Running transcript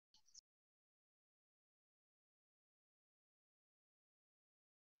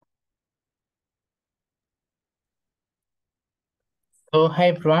So, hi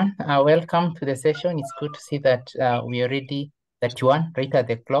everyone, welcome to the session. It's good to see that we already 31 right at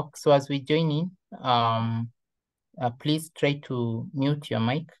the clock. So as we join in, please try to mute your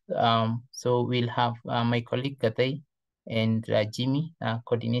mic. So we'll have my colleague Gaday and Jimmy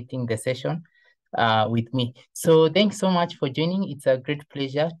coordinating the session with me. So thanks so much for joining. It's a great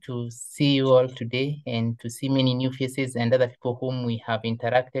pleasure to see you all today and to see many new faces and other people whom we have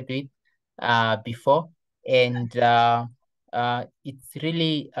interacted with before. And it's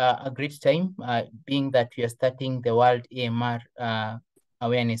really a great time, being that we are starting the World AMR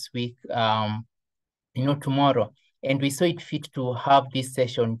Awareness Week, tomorrow. And we saw it fit to have this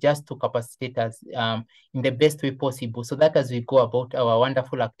session just to capacitate us in the best way possible, so that as we go about our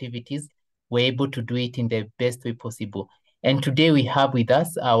wonderful activities, we're able to do it in the best way possible. And today we have with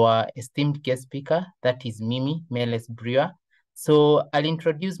us our esteemed guest speaker, that is Mimi Melles-Brewer. So I'll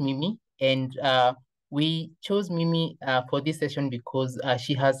introduce Mimi, and we chose Mimi for this session because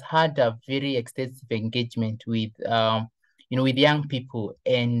she has had a very extensive engagement with, with young people,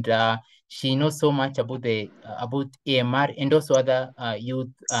 and she knows so much about about AMR and also other youth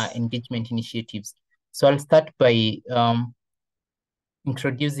engagement initiatives. So I'll start by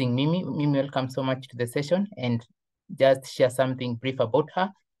introducing Mimi. Mimi, welcome so much to the session, and just share something brief about her.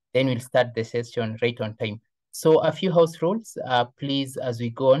 Then we'll start the session right on time. So a few house rules, please, as we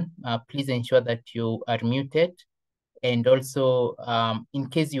go on, please ensure that you are muted. And also, in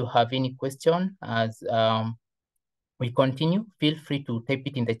case you have any question, as we continue, feel free to type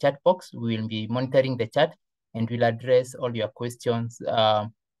it in the chat box. We will be monitoring the chat and we'll address all your questions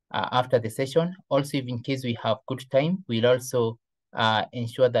after the session. Also, if in case we have good time, we'll also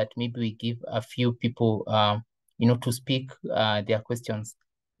ensure that maybe we give a few people, to speak their questions.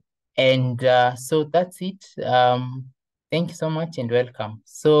 And so that's it. Thank you so much and welcome.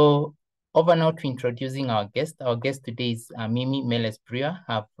 So over now to introducing our guest. Our guest today is Mimi Melles-Brewer,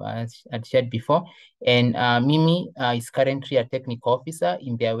 I've shared before. And Mimi is currently a technical officer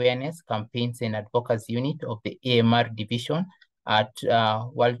in the Awareness, Campaigns and Advocacy Unit of the AMR Division at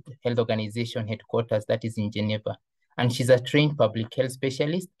World Health Organization headquarters, that is in Geneva. And she's a trained public health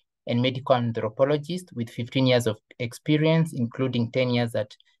specialist and medical anthropologist with 15 years of experience, including 10 years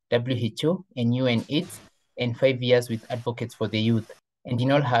at WHO and UNAIDS, and 5 years with Advocates for the Youth. And in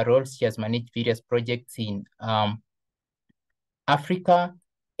all her roles, she has managed various projects in Africa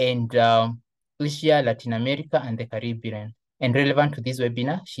and Asia, Latin America, and the Caribbean. And relevant to this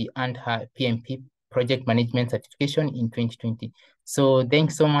webinar, she earned her PMP Project Management Certification in 2020. So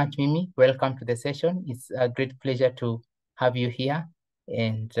thanks so much, Mimi. Welcome to the session. It's a great pleasure to have you here.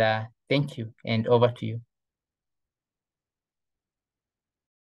 And thank you, and over to you.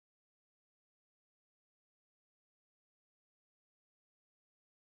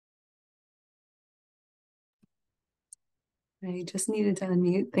 I just needed to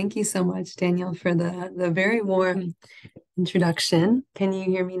unmute. Thank you so much, Daniel, for the very warm introduction. Can you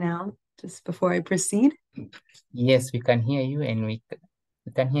hear me now, just before I proceed? Yes, we can hear you, and we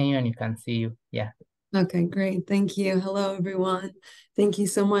can hear you and we can see you. Yeah. Okay, great. Thank you. Hello, everyone. Thank you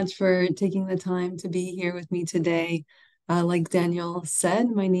so much for taking the time to be here with me today. Like Daniel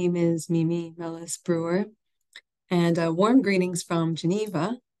said, my name is Mimi Melles-Brewer, and warm greetings from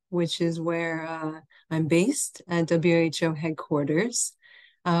Geneva, which is where I'm based at WHO headquarters.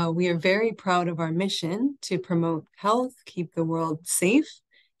 We are very proud of our mission to promote health, keep the world safe,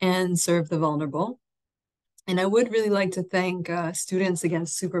 and serve the vulnerable. And I would really like to thank Students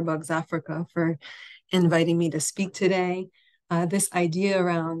Against Superbugs Africa for inviting me to speak today. This idea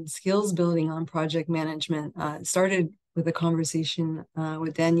around skills building on project management started with a conversation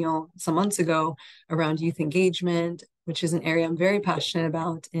with Daniel some months ago around youth engagement, which is an area I'm very passionate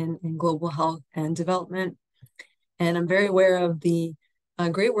about in global health and development. And I'm very aware of the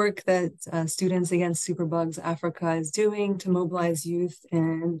great work that Students Against Superbugs Africa is doing to mobilize youth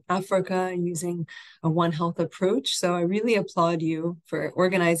in Africa using a One Health approach. So I really applaud you for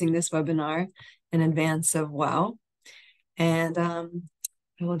organizing this webinar in advance of WOW. And I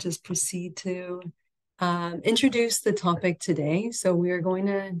will just proceed to introduce the topic today. So we are going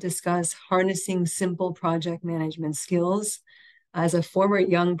to discuss harnessing simple project management skills. As a former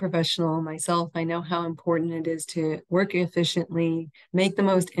young professional myself, I know how important it is to work efficiently, make the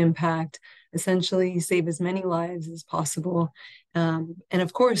most impact, essentially save as many lives as possible. And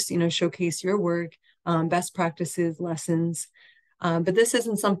of course, showcase your work, best practices, lessons. But this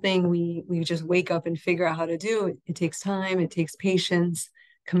isn't something we just wake up and figure out how to do. It takes time, it takes patience,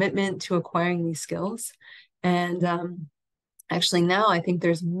 commitment to acquiring these skills. And actually now I think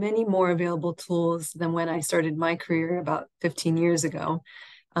there's many more available tools than when I started my career about 15 years ago.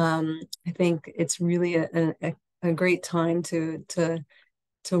 I think it's really a a great time to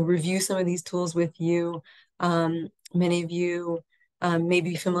review some of these tools with you. Many of you may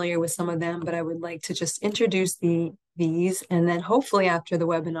be familiar with some of them, but I would like to just introduce these, and then hopefully after the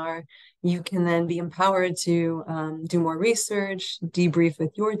webinar, you can then be empowered to do more research, debrief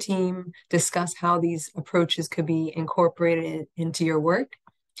with your team, discuss how these approaches could be incorporated into your work.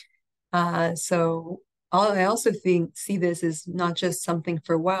 So I also see this as not just something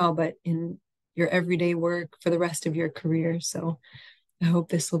for WOW, but in your everyday work for the rest of your career. So I hope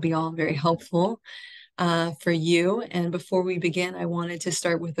this will be all very helpful for you. And before we begin, I wanted to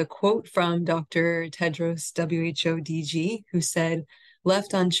start with a quote from Dr. Tedros, WHO DG, who said,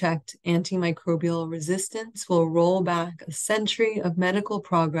 "Left unchecked, antimicrobial resistance will roll back a century of medical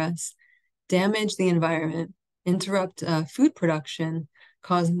progress, damage the environment, interrupt food production,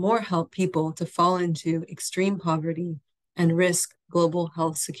 cause more people to fall into extreme poverty, and risk global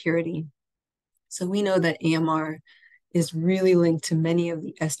health security." So we know that AMR is really linked to many of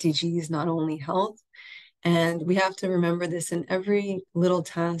the SDGs, not only health. And we have to remember this in every little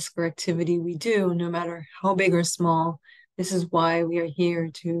task or activity we do, no matter how big or small. This is why we are here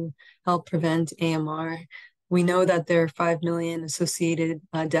to help prevent AMR. We know that there are 5 million associated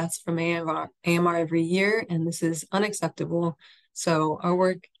deaths from AMR every year, and this is unacceptable. So our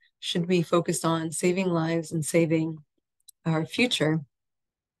work should be focused on saving lives and saving our future.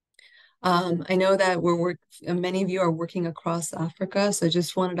 I know that many of you are working across Africa, so I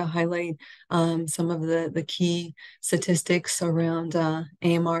just wanted to highlight some of the key statistics around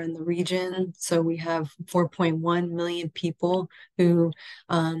AMR in the region. So we have 4.1 million people who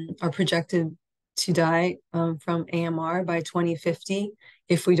are projected to die from AMR by 2050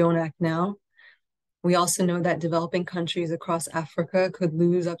 if we don't act now. We also know that developing countries across Africa could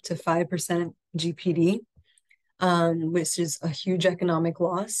lose up to 5% GPD, which is a huge economic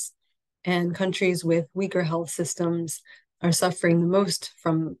loss. And countries with weaker health systems are suffering the most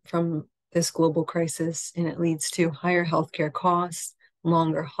from this global crisis, and it leads to higher healthcare costs,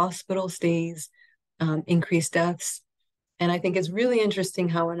 longer hospital stays, increased deaths. And I think it's really interesting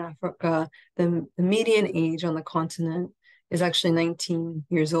how in Africa, the median age on the continent is actually 19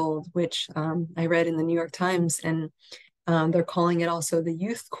 years old, which I read in the New York Times, and they're calling it also the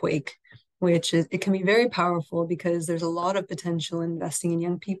youth quake, which it can be very powerful because there's a lot of potential investing in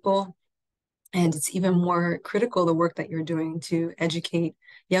young people. And it's even more critical, the work that you're doing to educate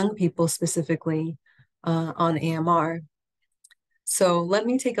young people specifically on AMR. So let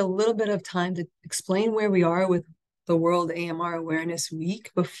me take a little bit of time to explain where we are with the World AMR Awareness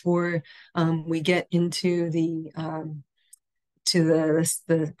Week before we get into the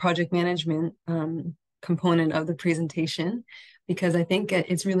project management component of the presentation, because I think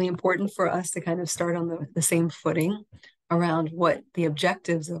it's really important for us to kind of start on the same footing around what the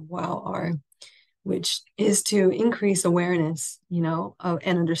objectives of WOW are, which is to increase awareness, and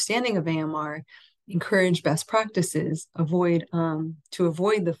understanding of AMR, encourage best practices, to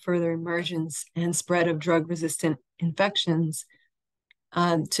avoid the further emergence and spread of drug-resistant infections.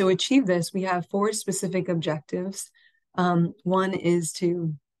 To achieve this, we have 4 specific objectives. One is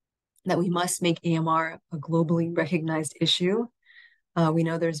that we must make AMR a globally recognized issue. We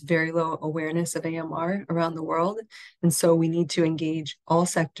know there's very low awareness of AMR around the world, and so we need to engage all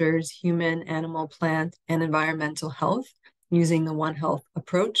sectors, human, animal, plant, and environmental health, using the One Health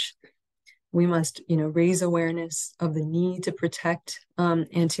approach. We must, raise awareness of the need to protect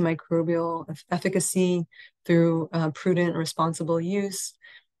antimicrobial efficacy through prudent, responsible use.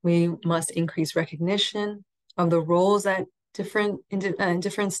 We must increase recognition of the roles that different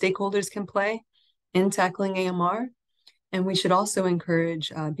stakeholders can play in tackling AMR. And we should also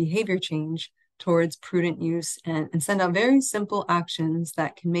encourage behavior change towards prudent use and send out very simple actions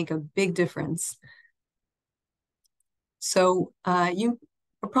that can make a big difference. So you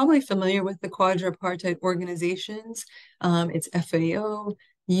are probably familiar with the quadripartite organizations. It's FAO,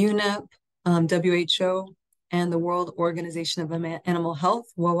 UNEP, WHO, and the World Organization of Animal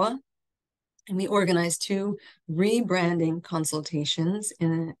Health, WOA. And we organized 2 rebranding consultations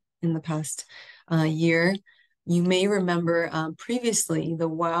in the past year. You may remember previously the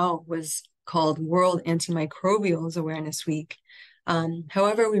WOW was called World Antimicrobial Awareness Week.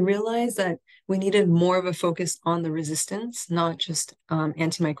 However, we realized that we needed more of a focus on the resistance, not just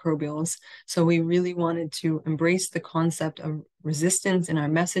antimicrobials. So we really wanted to embrace the concept of resistance in our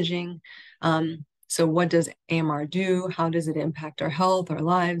messaging. So what does AMR do? How does it impact our health, our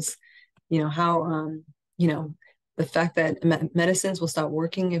lives? The fact that medicines will stop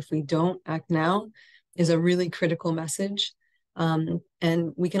working if we don't act now is a really critical message.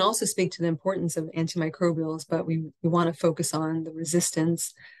 And we can also speak to the importance of antimicrobials, but we want to focus on the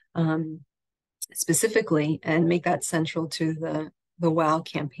resistance specifically and make that central to the WOW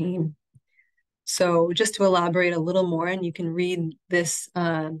campaign. So just to elaborate a little more, and you can read this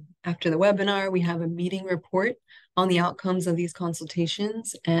after the webinar, we have a meeting report on the outcomes of these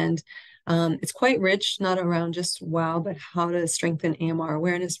consultations. And it's quite rich, not around just WOW, but how to strengthen AMR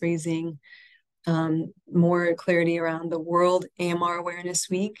awareness raising, more clarity around the World AMR Awareness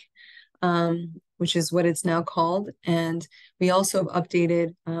Week, which is what it's now called. And we also have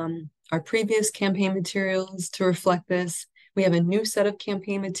updated our previous campaign materials to reflect this. We have a new set of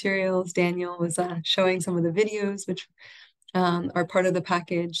campaign materials. Daniel was showing some of the videos, which are part of the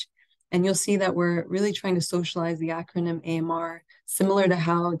package. And you'll see that we're really trying to socialize the acronym AMR, similar to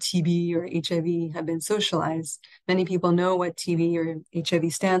how TB or HIV have been socialized. Many people know what TB or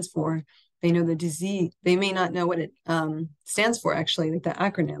HIV stands for. They know the disease. They may not know what it stands for, actually, like the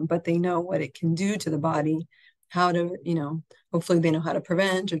acronym, but they know what it can do to the body, how to, hopefully they know how to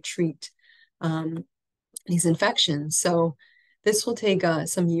prevent or treat these infections. So this will take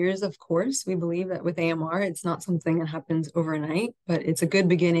some years, of course. We believe that with AMR, it's not something that happens overnight, but it's a good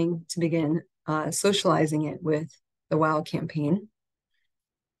beginning to begin socializing it with the WOW campaign.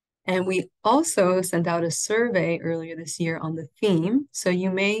 And we also sent out a survey earlier this year on the theme. So you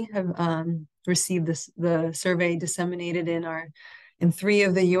may have received the survey disseminated in 3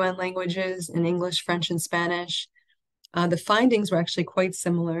 of the UN languages, in English, French, and Spanish. The findings were actually quite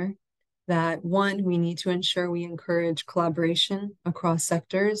similar. That 1, we need to ensure we encourage collaboration across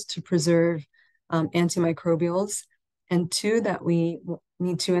sectors to preserve antimicrobials, and 2, that we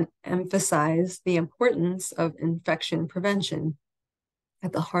need to emphasize the importance of infection prevention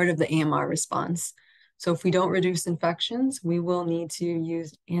at the heart of the AMR response. So if we don't reduce infections, we will need to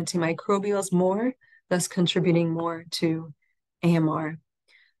use antimicrobials more, thus contributing more to AMR.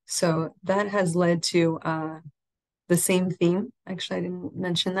 So that has led to the same theme. Actually, I didn't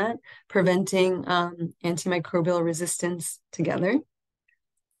mention that. Preventing antimicrobial resistance together,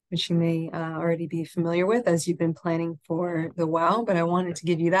 which you may already be familiar with as you've been planning for the WOW, but I wanted to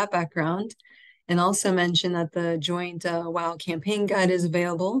give you that background and also mention that the joint WOW campaign guide is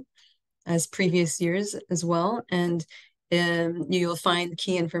available as previous years as well. And you'll find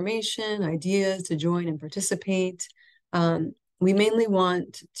key information, ideas to join and participate. We mainly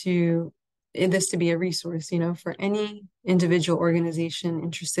want this to be a resource, for any individual organization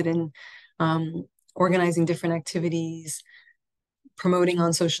interested in organizing different activities, promoting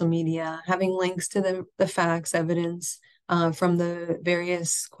on social media, having links to the facts, evidence from the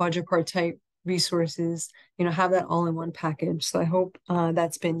various quadripartite resources, have that all in one package. So I hope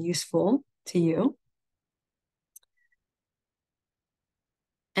that's been useful to you.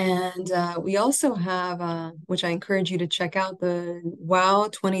 And we also have, which I encourage you to check out, the WOW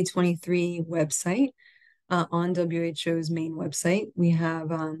 2023 website on WHO's main website. We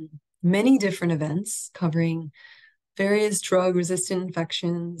have many different events covering various drug-resistant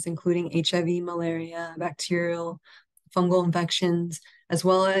infections, including HIV, malaria, bacterial, fungal infections, as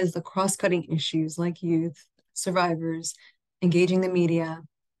well as the cross-cutting issues like youth, survivors, engaging the media.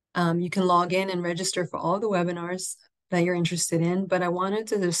 You can log in and register for all the webinars that you're interested in, but I wanted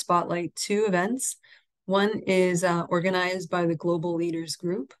to spotlight 2 events. One is organized by the Global Leaders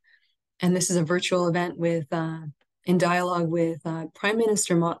Group, and this is a virtual event in dialogue with Prime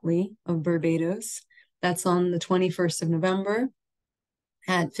Minister Motley of Barbados. That's on the 21st of November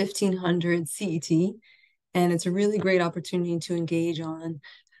at 1500 CET, and it's a really great opportunity to engage on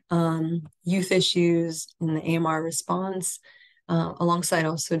youth issues in the AMR response, alongside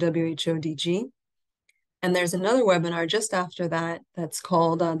also WHO DG. And there's another webinar just after that that's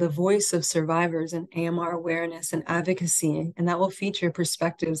called The Voice of Survivors in AMR Awareness and Advocacy. And that will feature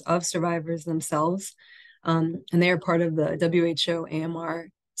perspectives of survivors themselves. And they are part of the WHO AMR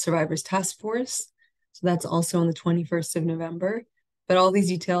Survivors Task Force. So that's also on the 21st of November. But all these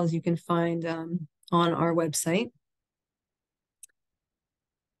details you can find on our website.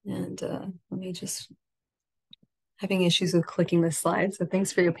 And let me just having issues with clicking the slide. So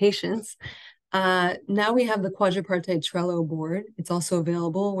thanks for your patience. Now we have the quadripartite Trello board. It's also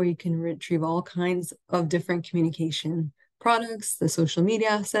available where you can retrieve all kinds of different communication products, the social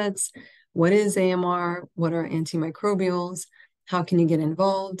media assets, what is AMR, what are antimicrobials, how can you get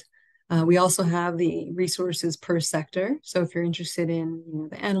involved. We also have the resources per sector. So if you're interested in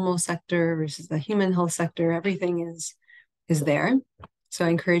the animal sector versus the human health sector, everything is there. So I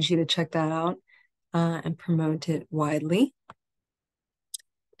encourage you to check that out and promote it widely.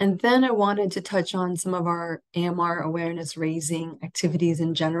 And then I wanted to touch on some of our AMR awareness raising activities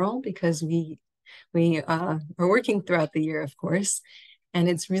in general, because we are working throughout the year, of course, and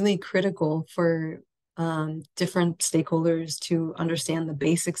it's really critical for different stakeholders to understand the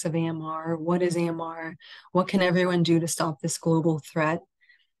basics of AMR. What is AMR? What can everyone do to stop this global threat?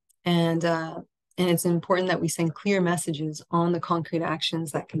 And it's important that we send clear messages on the concrete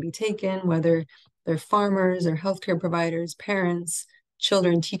actions that can be taken, whether they're farmers or healthcare providers, parents,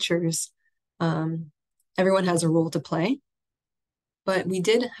 children, teachers. Everyone has a role to play. But we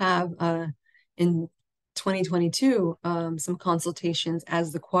did have in 2022 some consultations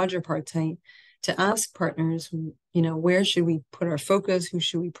as the quadripartite to ask partners, where should we put our focus? Who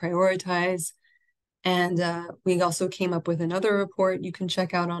should we prioritize? And we also came up with another report you can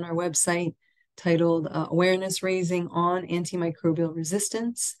check out on our website titled Awareness Raising on Antimicrobial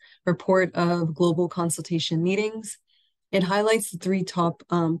Resistance, Report of Global Consultation Meetings. It highlights the 3 top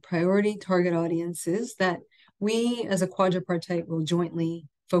priority target audiences that we as a quadripartite will jointly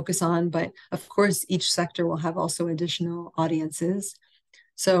focus on, but of course, each sector will have also additional audiences.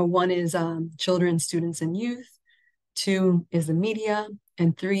 So 1 is children, students, and youth. 2 is the media,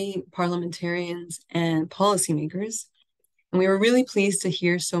 and 3, parliamentarians and policymakers. And we were really pleased to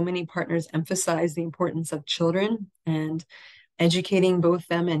hear so many partners emphasize the importance of children and educating both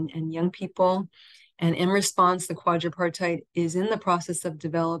them and young people. And in response, the quadripartite is in the process of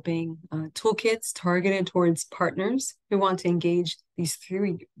developing toolkits targeted towards partners who want to engage these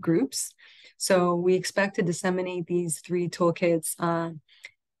 3 groups. So we expect to disseminate these 3 toolkits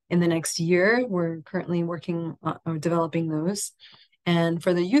in the next year. We're currently working on developing those. And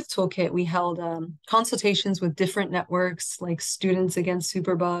for the youth toolkit, we held consultations with different networks like Students Against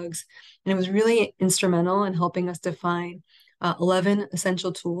Superbugs. And it was really instrumental in helping us define 11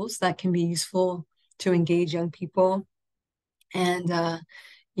 essential tools that can be useful to engage young people. And, a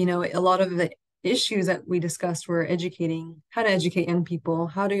lot of the issues that we discussed were how to educate young people,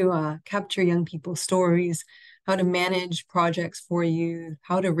 how to capture young people's stories, how to manage projects for youth,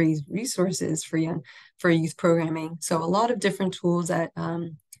 how to raise resources for youth programming. So a lot of different tools that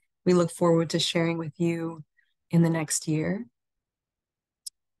we look forward to sharing with you in the next year.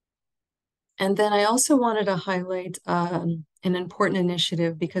 And then I also wanted to highlight an important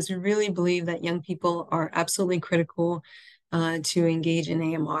initiative because we really believe that young people are absolutely critical to engage in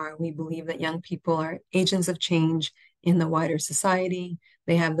AMR. We believe that young people are agents of change in the wider society.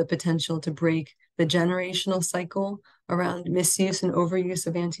 They have the potential to break the generational cycle around misuse and overuse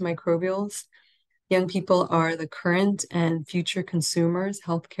of antimicrobials. Young people are the current and future consumers,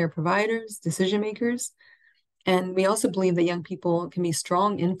 healthcare providers, decision makers. And we also believe that young people can be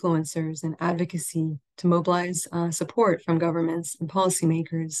strong influencers in advocacy to mobilize support from governments and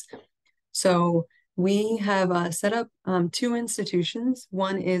policymakers. So we have set up 2 institutions.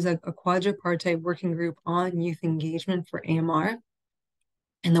 One is a quadripartite working group on youth engagement for AMR.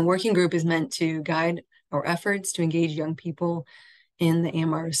 And the working group is meant to guide our efforts to engage young people in the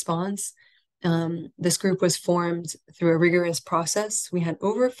AMR response. This group was formed through a rigorous process. We had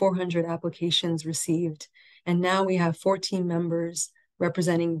over 400 applications received, and now we have 14 members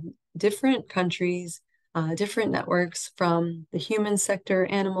representing different countries, different networks from the human sector,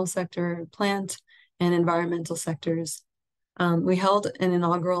 animal sector, plant, and environmental sectors. We held an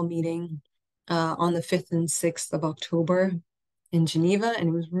inaugural meeting on the 5th and 6th of October in Geneva, and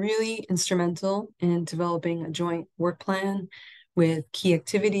it was really instrumental in developing a joint work plan with key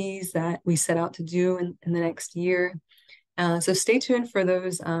activities that we set out to do in the next year. So stay tuned for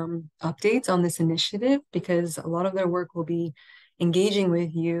those updates on this initiative because a lot of their work will be engaging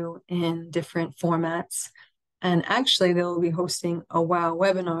with you in different formats. And actually, they'll be hosting a WOW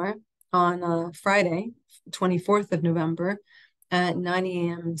webinar on Friday, 24th of November at 9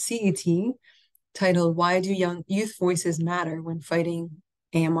 a.m. CET, titled Why Do Young Youth Voices Matter When Fighting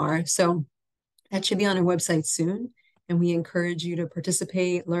AMR? So that should be on our website soon. And we encourage you to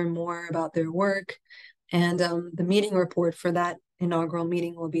participate, learn more about their work. And the meeting report for that inaugural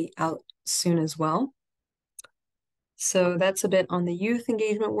meeting will be out soon as well. So that's a bit on the Youth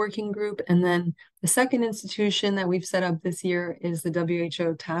Engagement Working Group. And then the second institution that we've set up this year is the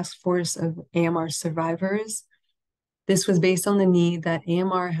WHO Task Force of AMR Survivors. This was based on the need that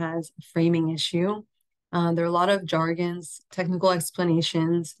AMR has a framing issue. There are a lot of jargons, technical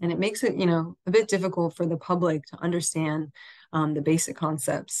explanations, and it makes it, a bit difficult for the public to understand the basic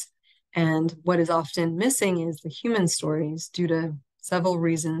concepts. And what is often missing is the human stories due to several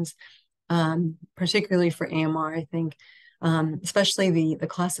reasons, particularly for AMR, I think, especially the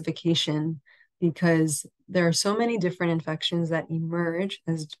classification, because there are so many different infections that emerge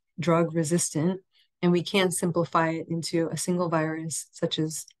as drug resistant, and we can't simplify it into a single virus such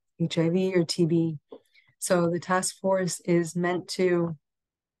as HIV or TB. So the task force is meant to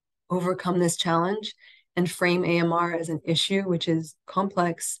overcome this challenge and frame AMR as an issue which is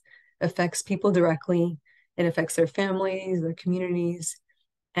complex, affects people directly. It affects their families, their communities.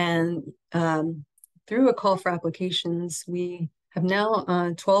 And through a call for applications, we have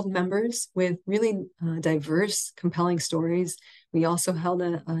now 12 members with really diverse, compelling stories. We also held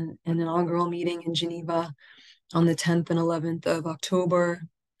an inaugural meeting in Geneva on the 10th and 11th of October.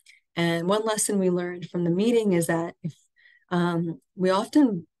 And one lesson we learned from the meeting is that if we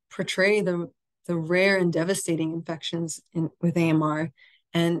often portray the rare and devastating infections with AMR,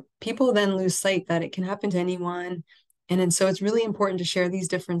 and people then lose sight that it can happen to anyone. And so it's really important to share these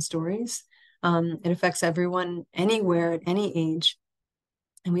different stories. It affects everyone, anywhere, at any age.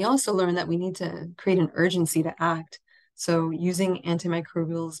 And we also learned that we need to create an urgency to act. So using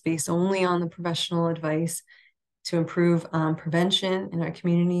antimicrobials based only on the professional advice to improve prevention in our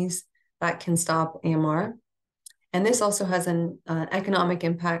communities that can stop AMR. And this also has an economic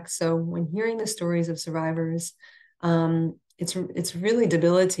impact. So when hearing the stories of survivors, it's really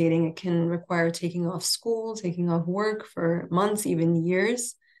debilitating. It can require taking off school, taking off work for months, even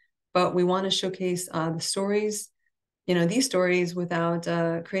years. But we want to showcase the stories, these stories without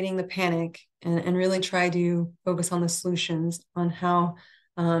creating the panic, and really try to focus on the solutions on how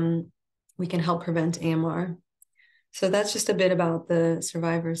we can help prevent AMR. So that's just a bit about the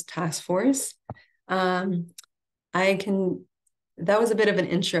Survivors Task Force. That was a bit of an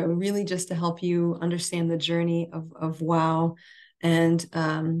intro, really just to help you understand the journey of WOW. And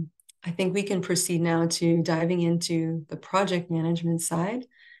I think we can proceed now to diving into the project management side.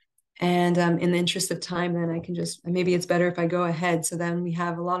 And in the interest of time, then I can maybe it's better if I go ahead. So then we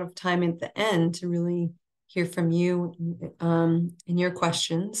have a lot of time at the end to really hear from you and your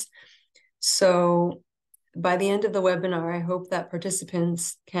questions. So by the end of the webinar, I hope that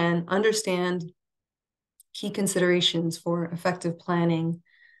participants can understand key considerations for effective planning,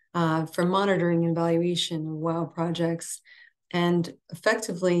 for monitoring and evaluation of WOW projects, and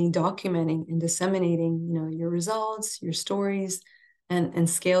effectively documenting and disseminating, your results, your stories, and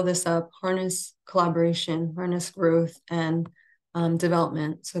scale this up, harness collaboration, harness growth, and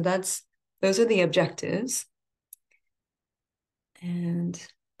development. So those are the objectives. And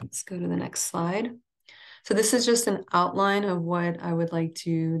let's go to the next slide. So this is just an outline of what I would like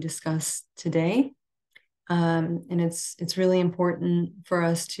to discuss today. And it's really important for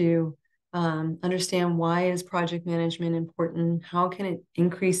us to understand, why is project management important? How can it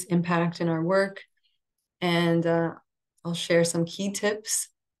increase impact in our work? And I'll share some key tips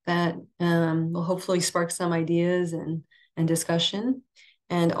that will hopefully spark some ideas and discussion.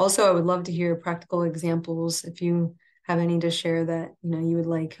 And also, I would love to hear practical examples if you have any to share that you would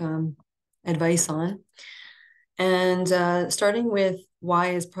like advice on. And starting with, why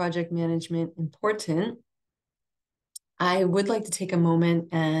is project management important? I would like to take a moment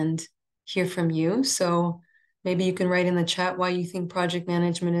and hear from you. So maybe you can write in the chat why you think project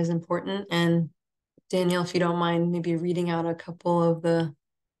management is important. And Danielle, if you don't mind, maybe reading out a couple of the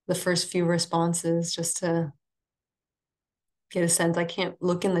first few responses, just to get a sense. I can't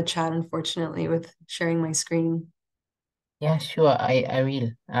look in the chat, unfortunately, with sharing my screen. Yeah, sure, I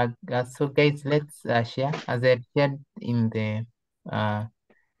will. So guys, let's share. As I shared in the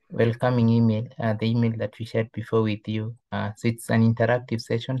welcoming email, the email that we shared before with you. So it's an interactive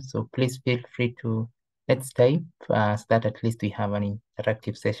session, so please feel free to let's type so that at least we have an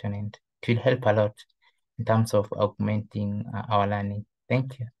interactive session, and it will help a lot in terms of augmenting our learning.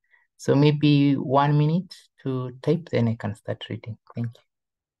 Thank you. So maybe 1 minute to type, then I can start reading. Thank you.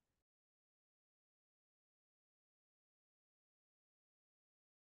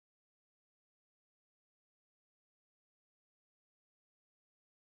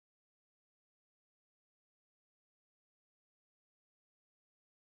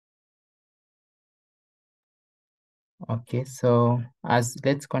 Okay, so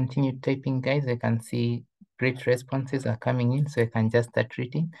let's continue typing, guys. I can see great responses are coming in, so I can just start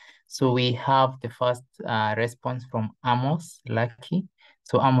reading. So we have the first response from Amos Lucky.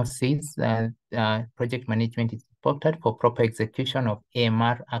 So Amos says project management is important for proper execution of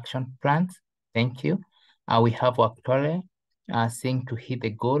AMR action plans. Thank you. We have Waktole saying to hit the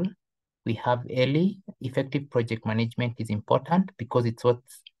goal. We have Ellie, effective project management is important because it's what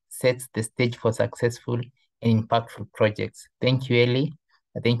sets the stage for successful and impactful projects. Thank you, Ellie.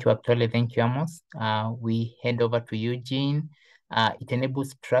 Thank you, Actually. Thank you, Amos. We head over to Eugene. It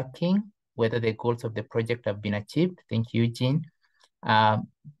enables tracking whether the goals of the project have been achieved. Thank you, Eugene. Again,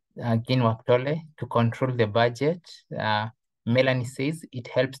 Waktole, to control the budget. Melanie says it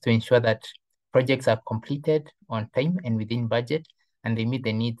helps to ensure that projects are completed on time and within budget, and they meet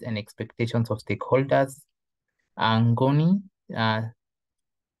the needs and expectations of stakeholders. Ngoni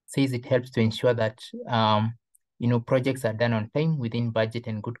says it helps to ensure that projects are done on time, within budget,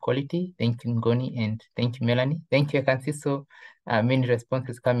 and good quality. Thank you, Ngoni, and thank you, Melanie. Thank you. I can see so many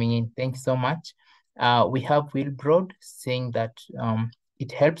responses coming in. Thank you so much. We have Wilbrod saying that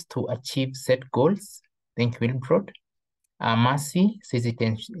it helps to achieve set goals. Thank you, Wilbrod. Mercy says it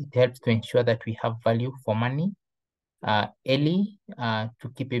helps to ensure that we have value for money. Ellie, to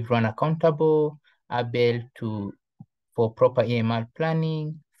keep everyone accountable. Abel, for proper AMR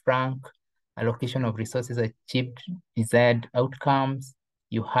planning. Frank, allocation of resources achieved desired outcomes.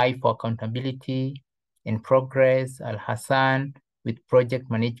 Yuhai for accountability and progress. Al Hassan with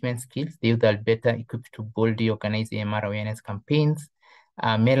project management skills. They are better equipped to boldly organize AMR awareness campaigns.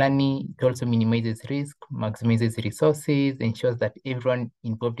 Melanie, it also minimizes risk, maximizes resources, ensures that everyone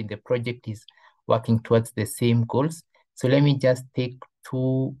involved in the project is working towards the same goals. So let me just take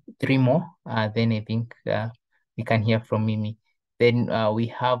 2, 3 more, then I think we can hear from Mimi. Then we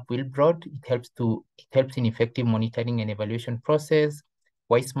have Wilbrod. It helps in effective monitoring and evaluation process.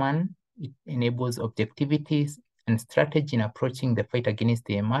 Weissman, it enables objectivities and strategy in approaching the fight against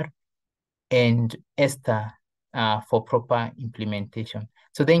the AMR. And Esther, for proper implementation.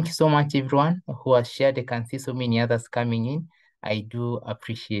 So thank you so much, everyone who has shared. I can see so many others coming in. I do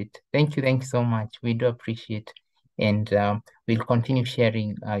appreciate. Thank you so much. We do appreciate. And we'll continue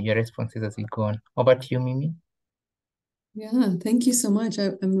sharing your responses as we go on. Over to you, Mimi. Yeah, thank you so much.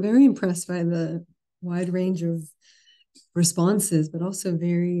 I'm very impressed by the wide range of responses, but also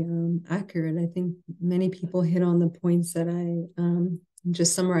very accurate. I think many people hit on the points that I'm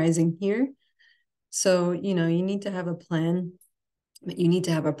just summarizing here. So, you need to have a plan, but you need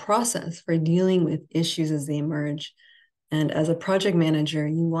to have a process for dealing with issues as they emerge. And as a project manager,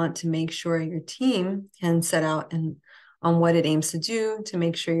 you want to make sure your team can set out on what it aims to do to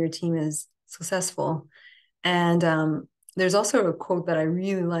make sure your team is successful. And there's also a quote that I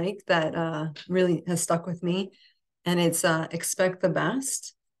really like that really has stuck with me. And it's expect the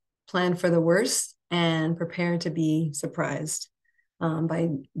best, plan for the worst, and prepare to be surprised, by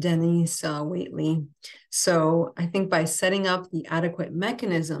Denise Waitley. So I think by setting up the adequate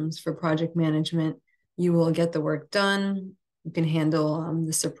mechanisms for project management, you will get the work done. You can handle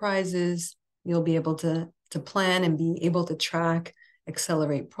the surprises. You'll be able to plan and be able to track,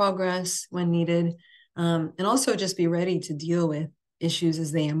 accelerate progress when needed, and also just be ready to deal with issues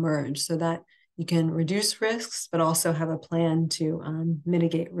as they emerge so that you can reduce risks, but also have a plan to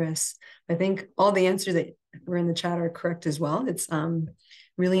mitigate risks. I think all the answers that were in the chat are correct as well. It's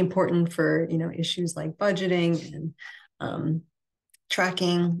really important for issues like budgeting and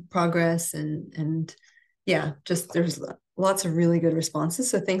tracking progress and yeah, just there's lots of really good responses.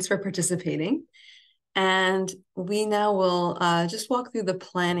 So thanks for participating. And we now will just walk through the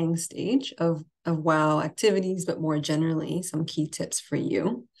planning stage of WOW activities, but more generally, some key tips for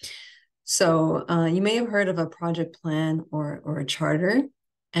you. So you may have heard of a project plan or a charter,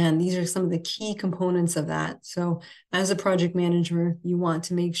 and these are some of the key components of that. So as a project manager, you want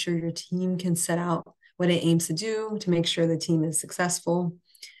to make sure your team can set out what it aims to do to make sure the team is successful.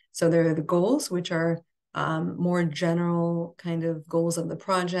 So there are the goals, which are more general kind of goals of the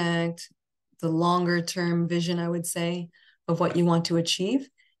project, the longer term vision, I would say, of what you want to achieve.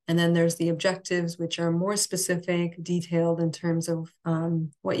 And then there's the objectives, which are more specific, detailed in terms of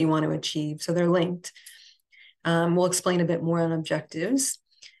what you want to achieve. So they're linked. We'll explain a bit more on objectives.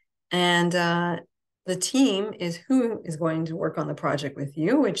 And the team is who is going to work on the project with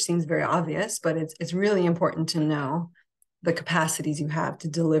you, which seems very obvious, but it's really important to know the capacities you have to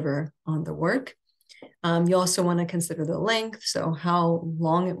deliver on the work. You also want to consider the length, so how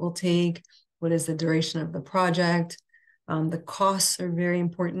long it will take, what is the duration of the project. The costs are very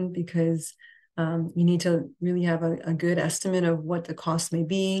important because you need to really have a good estimate of what the cost may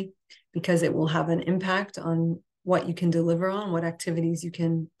be, because it will have an impact on what you can deliver on, what activities you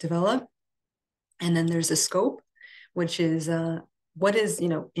can develop. And then there's a scope, which is what is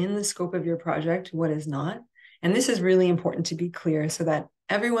in the scope of your project, what is not. And this is really important to be clear so that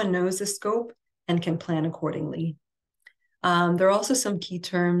everyone knows the scope and can plan accordingly. There are also some key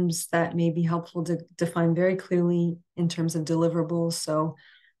terms that may be helpful to define very clearly in terms of deliverables. So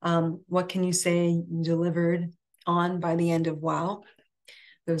what can you say you delivered on by the end of WOW?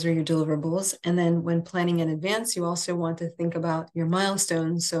 Those are your deliverables. And then when planning in advance, you also want to think about your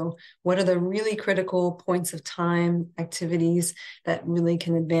milestones. So what are the really critical points of time, activities that really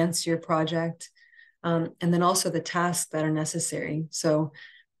can advance your project? And then also the tasks that are necessary. So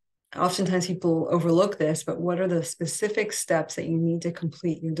oftentimes people overlook this, but what are the specific steps that you need to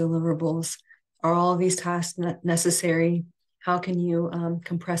complete your deliverables? Are all of these tasks necessary? How can you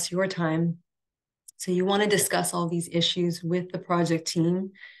compress your time So you want to discuss all these issues with the project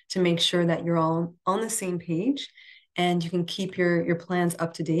team to make sure that you're all on the same page and you can keep your plans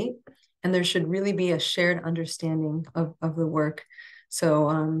up to date. And there should really be a shared understanding of the work.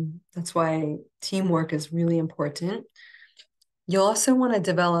 So that's why teamwork is really important. You'll also want to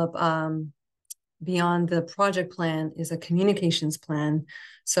develop beyond the project plan is a communications plan.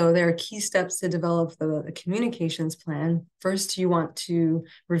 So there are key steps to develop the communications plan. First, you want to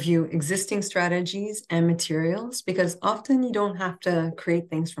review existing strategies and materials because often you don't have to create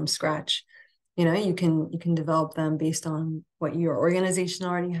things from scratch. You know, you can develop them based on what your organization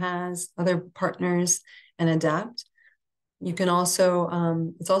already has, other partners, and adapt. You can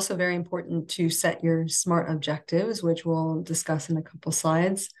also, it's also very important to set your SMART objectives, which we'll discuss in a couple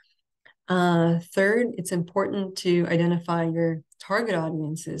slides. Third, it's important to identify your target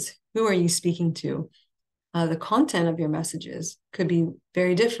audiences. Who are you speaking to? The content of your messages could be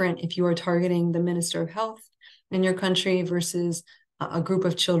very different if you are targeting the Minister of Health in your country versus a group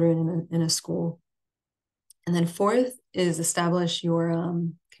of children in a school. And then fourth is establish your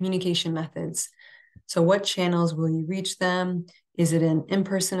communication methods. So what channels will you reach them? Is it an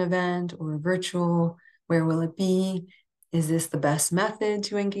in-person event or a virtual? Where will it be? Is this the best method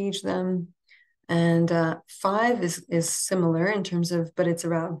to engage them? And five is similar in terms of, but it's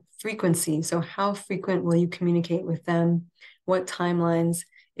around frequency. So how frequent will you communicate with them? What timelines?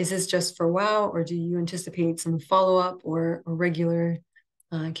 Is this just for WOW, or do you anticipate some follow-up or regular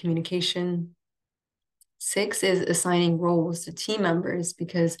communication? 6 is assigning roles to team members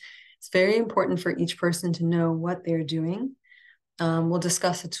because it's very important for each person to know what they're doing. We'll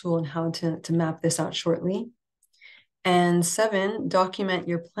discuss a tool and how to map this out shortly. And 7, document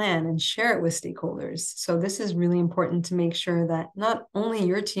your plan and share it with stakeholders. So this is really important to make sure that not only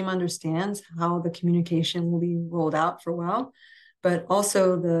your team understands how the communication will be rolled out for WOW, but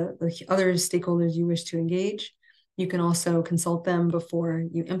also the other stakeholders you wish to engage. You can also consult them before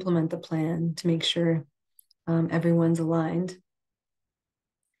you implement the plan to make sure everyone's aligned.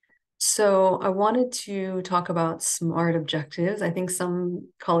 So I wanted to talk about SMART objectives. I think some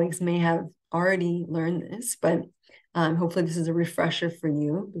colleagues may have already learned this, but hopefully this is a refresher for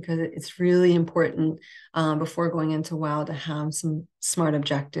you because it's really important before going into WOW to have some SMART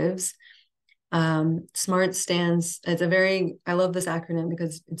objectives. SMART stands, I love this acronym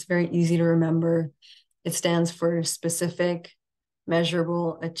because it's very easy to remember. It stands for specific,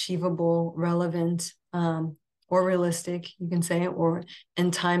 measurable, achievable, relevant, or realistic, you can say,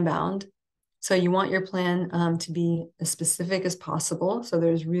 and time-bound. So you want your plan to be as specific as possible. So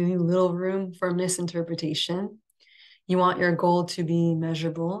there's really little room for misinterpretation. You want your goal to be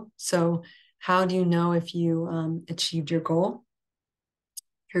measurable. So how do you know if you achieved your goal?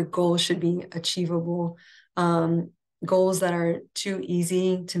 Your goal should be achievable. Goals that are too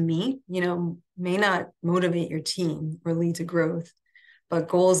easy to meet, may not motivate your team or lead to growth, but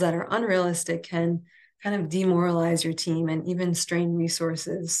goals that are unrealistic can kind of demoralize your team and even strain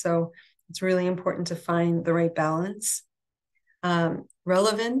resources. So it's really important to find the right balance.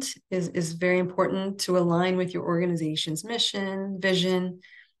 Relevant is very important to align with your organization's mission, vision,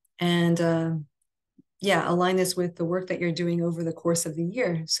 and align this with the work that you're doing over the course of the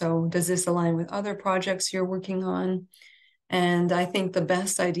year. So does this align with other projects you're working on? And I think the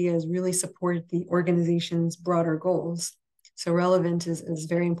best idea is really support the organization's broader goals. So relevant is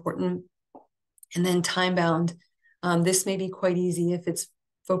very important. And then time-bound, this may be quite easy if it's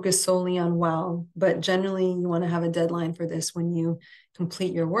focused solely on WOW, but generally you want to have a deadline for this when you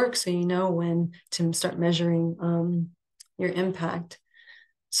complete your work so you know when to start measuring your impact.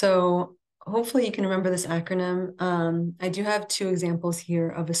 So hopefully you can remember this acronym. I do have 2 examples here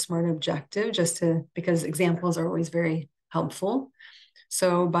of a SMART objective because examples are always very helpful.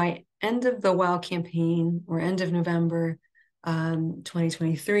 So by end of the WOW campaign or end of November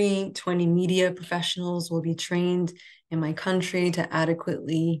 2023, 20 media professionals will be trained in my country to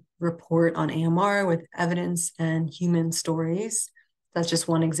adequately report on AMR with evidence and human stories. That's just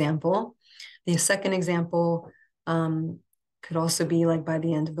one example. The second example could also be like by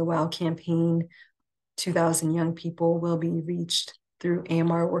the end of the WOW campaign, 2,000 young people will be reached through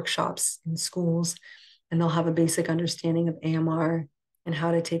AMR workshops in schools, and they'll have a basic understanding of AMR and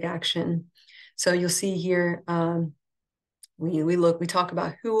how to take action. So you'll see here, we talk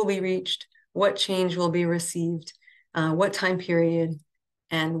about who will be reached, what change will be received, what time period,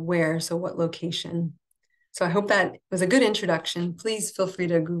 and where, so what location. So I hope that was a good introduction. Please feel free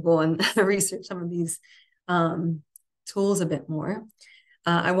to Google and research some of these tools a bit more.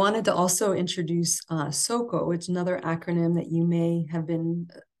 I wanted to also introduce SOCO, which is another acronym that you may have been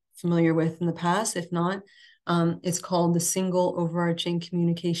familiar with in the past. If not, it's called the Single Overarching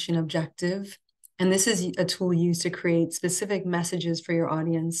Communication Objective. And this is a tool used to create specific messages for your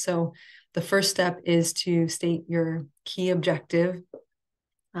audience. So the first step is to state your key objective,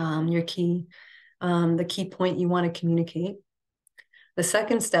 the key point you want to communicate. The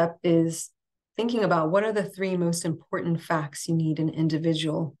second step is thinking about what are the 3 most important facts you need an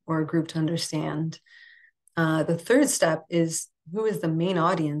individual or a group to understand. The third step is who is the main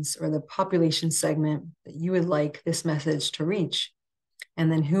audience or the population segment that you would like this message to reach? And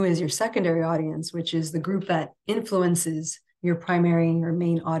then who is your secondary audience, which is the group that influences your primary or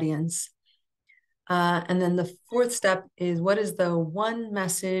main audience. And then the fourth step is what is the one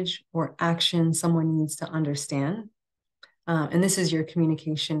message or action someone needs to understand? And this is your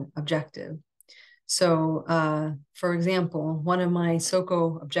communication objective. So, for example, one of my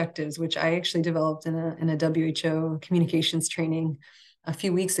SOCO objectives, which I actually developed in a WHO communications training a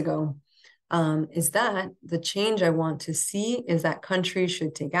few weeks ago, is that the change I want to see is that countries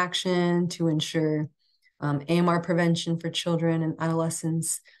should take action to ensure AMR prevention for children and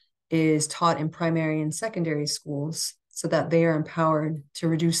adolescents is taught in primary and secondary schools so that they are empowered to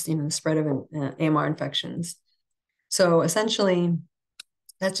reduce the spread of AMR infections. So essentially,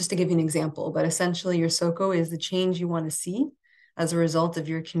 that's just to give you an example, but essentially your SOCO is the change you want to see as a result of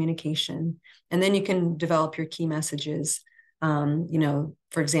your communication. And then you can develop your key messages.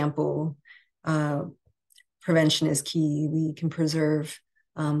 For example, prevention is key. We can preserve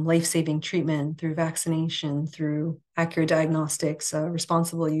life-saving treatment through vaccination, through accurate diagnostics,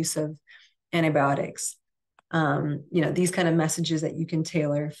 responsible use of antibiotics. These kind of messages that you can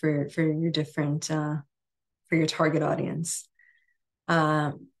tailor for your different, for your target audience.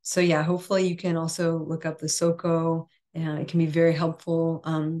 So yeah, hopefully you can also look up the SOCO. It can be very helpful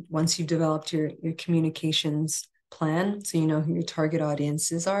once you've developed your communications plan, so you know who your target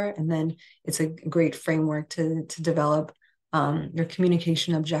audiences are, and then it's a great framework to develop your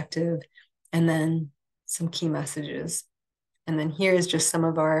communication objective, and then some key messages. And then here is just some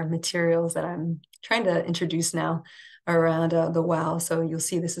of our materials that I'm trying to introduce now around the WOW. So you'll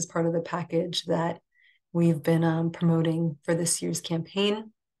see this is part of the package that we've been promoting for this year's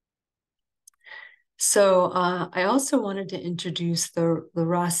campaign. So I also wanted to introduce the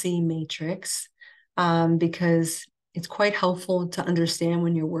Rossi matrix because it's quite helpful to understand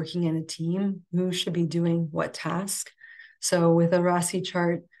when you're working in a team who should be doing what task. So with a Rossi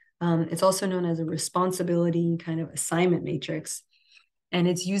chart, it's also known as a responsibility kind of assignment matrix. And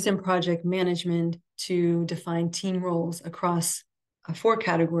it's used in project management to define team roles across 4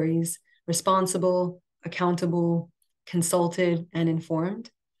 categories: responsible, accountable, consulted, and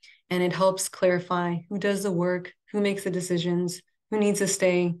informed. And it helps clarify who does the work, who makes the decisions, who needs to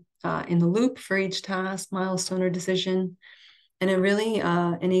stay in the loop for each task, milestone, or decision. And it really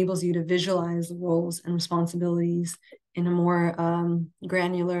enables you to visualize the roles and responsibilities in a more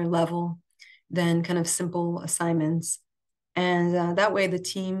granular level than kind of simple assignments. And that way the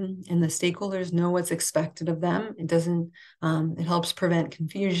team and the stakeholders know what's expected of them. It helps prevent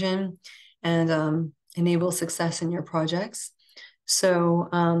confusion and enable success in your projects. So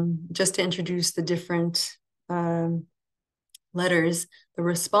just to introduce the different letters, the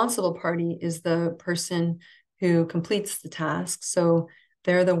responsible party is the person who completes the task. So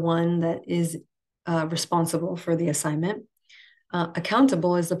they're the one that is responsible for the assignment.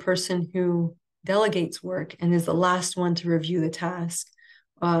 Accountable is the person who delegates work and is the last one to review the task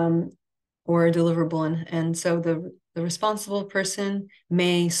or a deliverable. And so the responsible person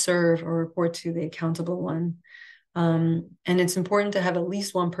may serve or report to the accountable one. And it's important to have at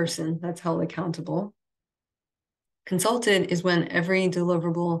least one person that's held accountable. Consulted is when every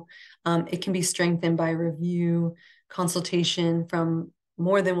deliverable, it can be strengthened by review, consultation from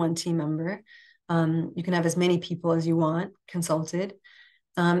more than one team member. You can have as many people as you want consulted.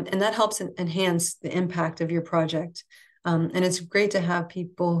 And that helps enhance the impact of your project. And it's great to have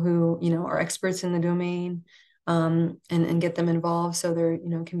people who, are experts in the domain and get them involved so they're,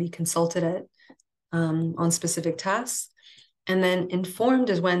 can be consulted at on specific tasks. And then informed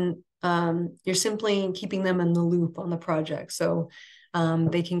is when you're simply keeping them in the loop on the project. So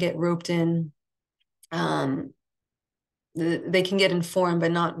they can get roped in, they can get informed,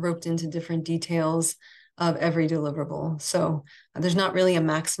 but not roped into different details of every deliverable. So there's not really a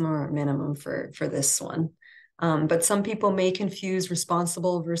maximum or minimum for this one. But some people may confuse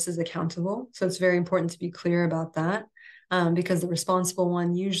responsible versus accountable. So it's very important to be clear about that. Because the responsible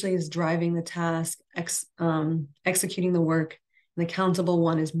one usually is driving the task, executing the work. And the accountable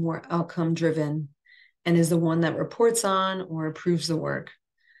one is more outcome driven and is the one that reports on or approves the work.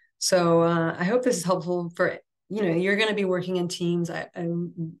 So I hope this is helpful for, you're going to be working in teams. I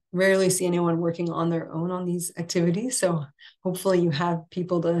rarely see anyone working on their own on these activities. So hopefully you have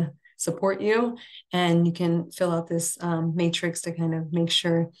people to support you. And you can fill out this matrix to kind of make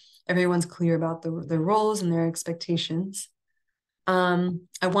sure everyone's clear about their roles and their expectations. I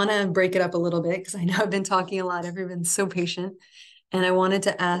want to break it up a little bit because I know I've been talking a lot. Everyone's so patient. And I wanted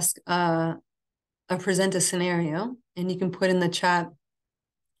to ask, present a scenario, and you can put in the chat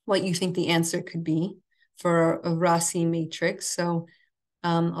what you think the answer could be for a RASI matrix. So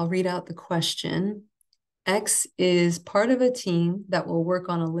I'll read out the question. X is part of a team that will work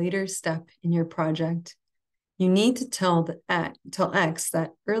on a later step in your project. You need to tell X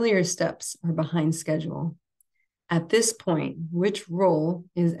that earlier steps are behind schedule. At this point, which role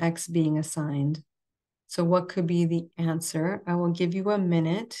is X being assigned? So what could be the answer? I will give you a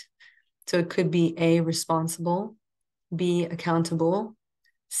minute. So it could be A, responsible, B, accountable,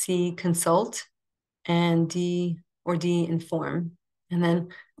 C, consult, and D, inform. And then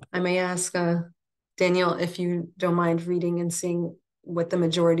I may ask Daniel, if you don't mind reading and seeing what the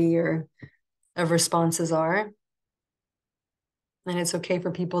majority of responses are. And it's okay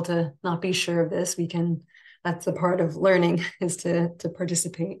for people to not be sure of this. That's a part of learning, is to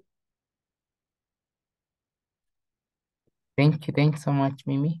participate. Thank you. Thanks so much,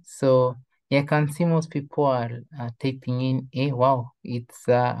 Mimi. So yeah, I can see most people are typing in A. Wow, it's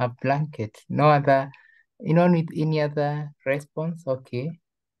a blanket. No other, with any other response? Okay.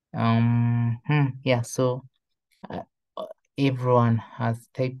 Yeah, so everyone has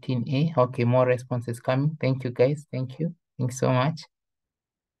typed in A. Okay, more responses coming. Thank you, guys. Thank you. Thanks so much.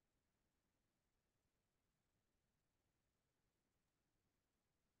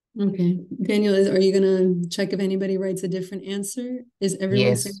 Okay. Daniel, are you going to check if anybody writes a different answer? Is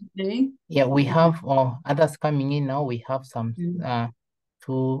everyone saying A? Yeah, we have others coming in now. We have some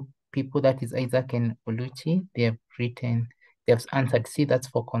two people, that is Isaac and Oluchi. They have answered C, that's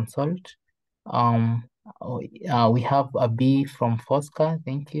for consult. We have a B from Fosca,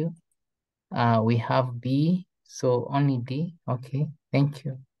 thank you. We have B, so only D. Okay, thank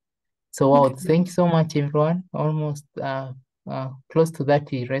you. So wow, thank you so much, everyone. Almost close to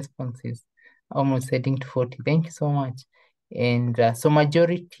 30 responses, almost heading to 40. Thank you so much. And so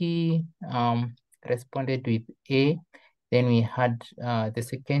majority responded with A. Then we had the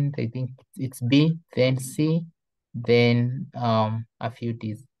second, I think it's B, then C, then a few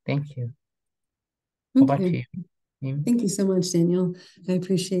Ds. Thank you. Over to you. Thank you so much, Daniel. I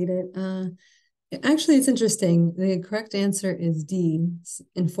appreciate it. Actually, it's interesting. The correct answer is D,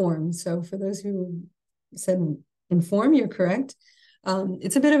 inform. So for those who said inform, you're correct.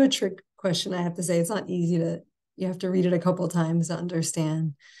 It's a bit of a trick question, I have to say. It's not easy you have to read it a couple of times to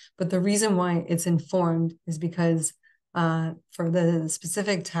understand. But the reason why it's informed is because for the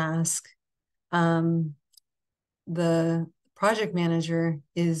specific task, the project manager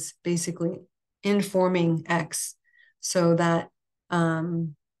is basically informing X so that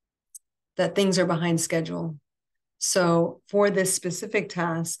that things are behind schedule. So for this specific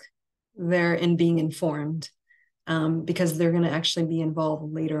task, they're being informed because they're going to actually be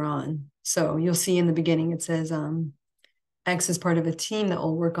involved later on. So you'll see in the beginning, it says X is part of a team that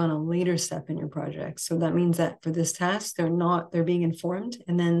will work on a later step in your project. So that means that for this task, they're being informed,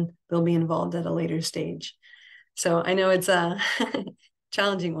 and then they'll be involved at a later stage. So I know it's a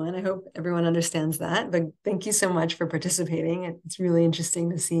challenging one. I hope everyone understands that, but thank you so much for participating. It's really interesting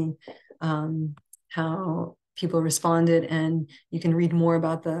to see how people responded, and you can read more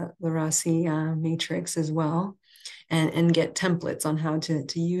about the RASI matrix as well, and get templates on how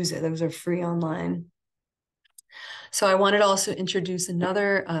to use it. Those are free online. So I wanted to also introduce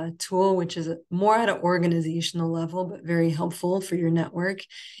another tool, which is more at an organizational level, but very helpful for your network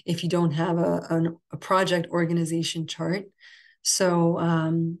if you don't have a project organization chart.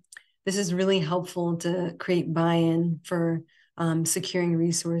 So this is really helpful to create buy-in for securing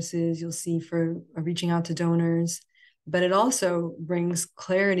resources, you'll see, for reaching out to donors. But it also brings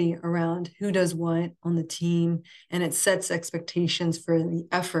clarity around who does what on the team, and it sets expectations for the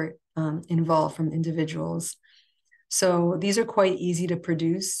effort involved from individuals. So these are quite easy to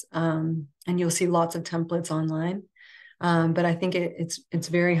produce, and you'll see lots of templates online. But I think it's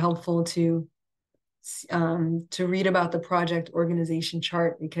very helpful to read about the project organization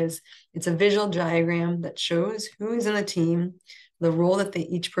chart, because it's a visual diagram that shows who is in the team, the role that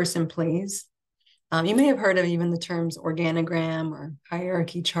each person plays. You may have heard of even the terms organogram or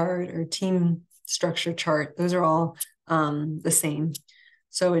hierarchy chart or team structure chart. Those are all the same.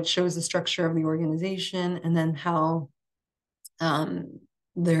 So it shows the structure of the organization, and then how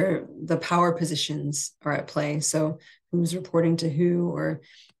the power positions are at play. So who's reporting to who, or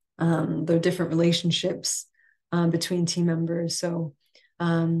the different relationships between team members. So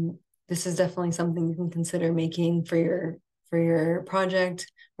this is definitely something you can consider making for your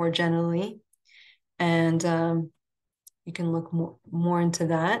project more generally. And you can look more into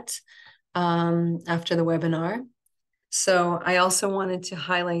that after the webinar. So I also wanted to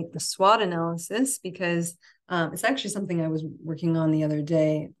highlight the SWOT analysis because it's actually something I was working on the other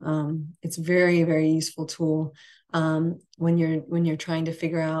day. It's very, very useful tool when you're trying to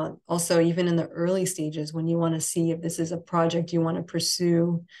figure out, also even in the early stages, when you want to see if this is a project you want to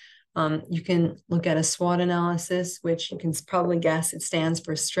pursue. You can look at a SWOT analysis, which you can probably guess it stands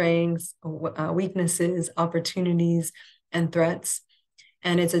for strengths, weaknesses, opportunities, and threats.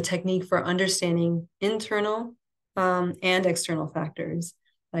 And it's a technique for understanding internal and external factors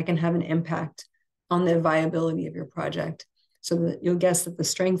that can have an impact on the viability of your project. So that you'll guess that the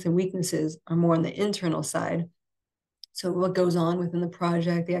strengths and weaknesses are more on the internal side. So what goes on within the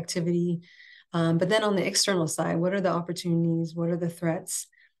project, the activity, but then on the external side, what are the opportunities? What are the threats?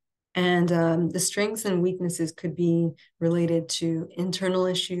 And the strengths and weaknesses could be related to internal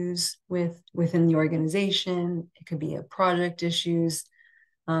issues within the organization. It could be a project issues.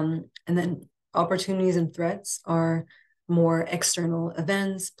 And then opportunities and threats are more external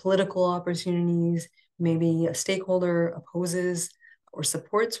events, political opportunities, maybe a stakeholder opposes or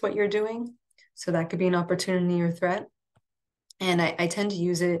supports what you're doing. So that could be an opportunity or threat. And I tend to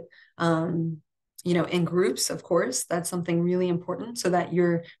use it in groups, of course. That's something really important so that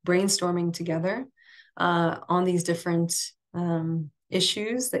you're brainstorming together on these different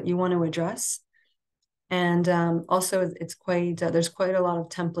issues that you want to address. And also it's quite, there's quite a lot of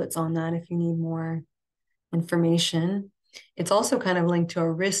templates on that if you need more information. It's also kind of linked to a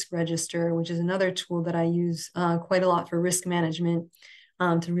risk register, which is another tool that I use quite a lot for risk management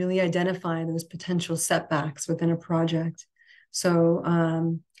to really identify those potential setbacks within a project.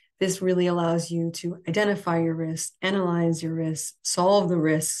 So this really allows you to identify your risks, analyze your risks, solve the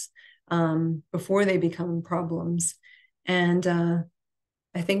risks before they become problems. And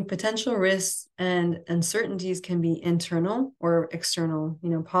I think potential risks and uncertainties can be internal or external,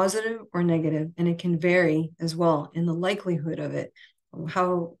 positive or negative, and it can vary as well in the likelihood of it.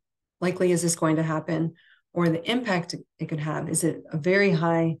 How likely is this going to happen, or the impact it could have? Is it a very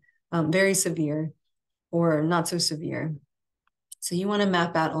high, very severe, or not so severe? So you want to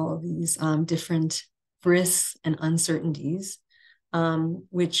map out all of these different risks and uncertainties,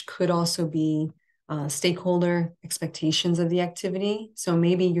 which could also be stakeholder expectations of the activity. So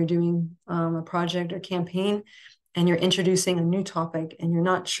maybe you're doing a project or campaign and you're introducing a new topic and you're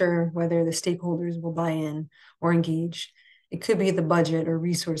not sure whether the stakeholders will buy in or engage. It could be the budget or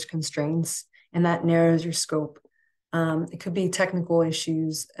resource constraints, and that narrows your scope. It could be technical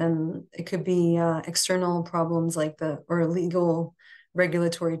issues, and it could be external problems or legal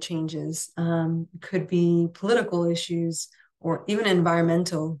regulatory changes. It could be political issues or even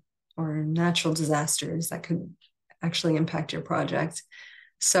environmental or natural disasters that could actually impact your project.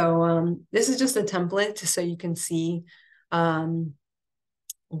 So this is just a template so you can see how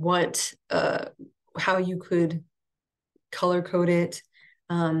you could color code it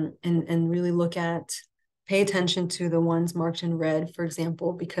and really pay attention to the ones marked in red, for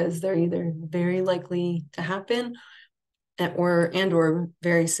example, because they're either very likely to happen or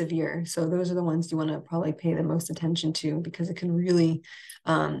very severe. So those are the ones you want to probably pay the most attention to, because it can really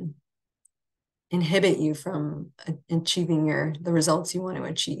inhibit you from achieving the results you want to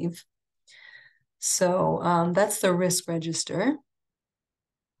achieve. So that's the risk register.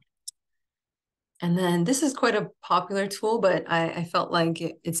 And then this is quite a popular tool, but I felt like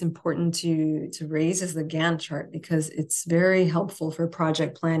it's important to raise is the Gantt chart, because it's very helpful for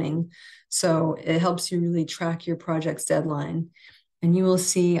project planning. So it helps you really track your project's deadline. And you will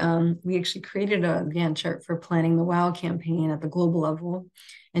see we actually created a Gantt chart for planning the WOW campaign at the global level.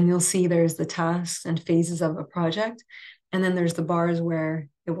 And you'll see there's the tasks and phases of a project. And then there's the bars where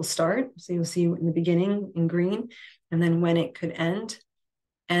it will start. So you'll see in the beginning in green, and then when it could end.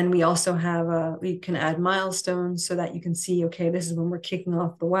 And we also have, we can add milestones so that you can see, okay, this is when we're kicking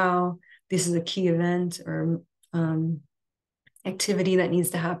off the WOW. This is a key event or activity that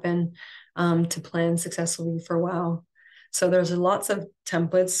needs to happen to plan successfully for WOW. So there's lots of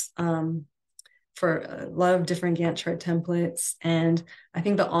templates for a lot of different Gantt chart templates. And I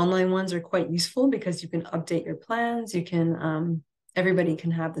think the online ones are quite useful because you can update your plans. You can, everybody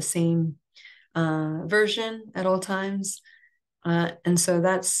can have the same version at all times. And so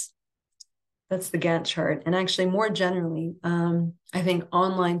that's the Gantt chart. And actually more generally, I think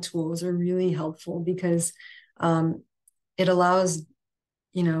online tools are really helpful because it allows,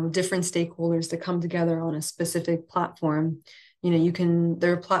 different stakeholders to come together on a specific platform.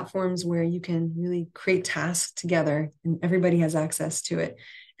 There are platforms where you can really create tasks together and everybody has access to it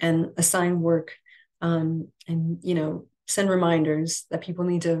and assign work and, send reminders that people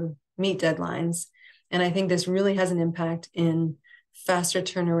need to meet deadlines. And I think this really has an impact in faster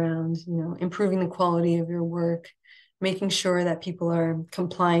turnaround, improving the quality of your work, making sure that people are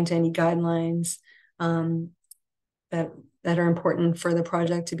complying to any guidelines that are important for the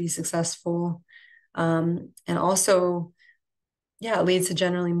project to be successful. And also, it leads to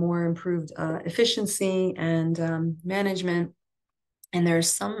generally more improved efficiency and management. And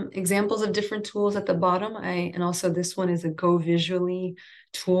there's some examples of different tools at the bottom. And also this one is a Go Visually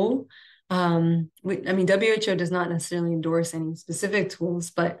tool. WHO does not necessarily endorse any specific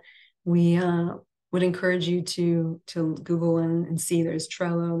tools, but we would encourage you to Google and see. There's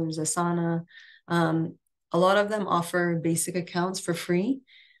Trello, there's Asana. A lot of them offer basic accounts for free,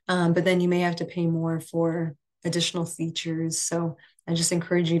 but then you may have to pay more for additional features. So I just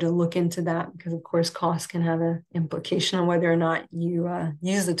encourage you to look into that, because of course cost can have an implication on whether or not you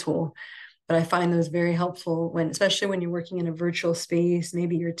use the tool. But I find those very helpful especially when you're working in a virtual space.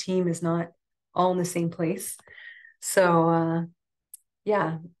 Maybe your team is not all in the same place. So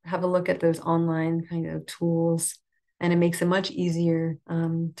have a look at those online kind of tools, and it makes it much easier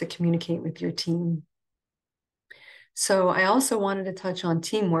to communicate with your team. So I also wanted to touch on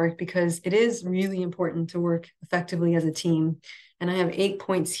teamwork, because it is really important to work effectively as a team. And I have 8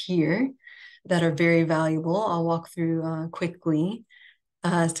 points here that are very valuable. I'll walk through quickly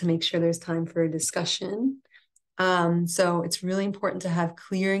to make sure there's time for a discussion. So it's really important to have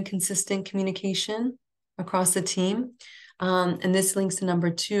clear and consistent communication across the team. And this links to number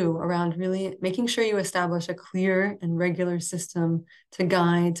 2, around really making sure you establish a clear and regular system to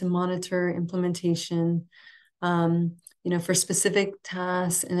guide, to monitor implementation. For specific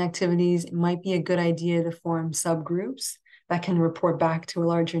tasks and activities, it might be a good idea to form subgroups that can report back to a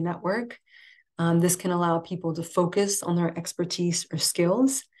larger network. This can allow people to focus on their expertise or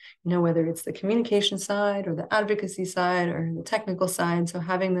skills, whether it's the communication side or the advocacy side or the technical side. So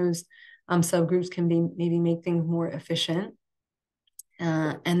having those subgroups can maybe make things more efficient.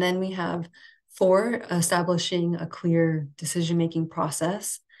 And then we have 4, establishing a clear decision-making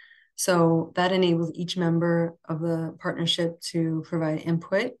process. So that enables each member of the partnership to provide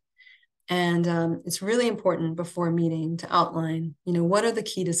input. And it's really important before a meeting to outline, what are the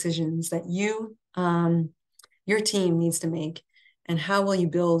key decisions that your team needs to make, and how will you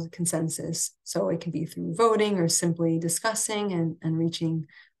build consensus? So it can be through voting or simply discussing and reaching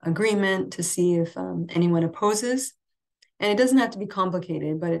agreement to see if anyone opposes. And it doesn't have to be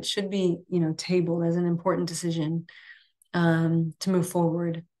complicated, but it should be, tabled as an important decision to move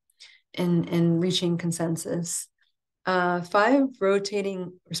forward in reaching consensus. 5,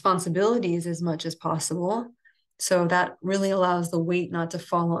 rotating responsibilities as much as possible. So that really allows the weight not to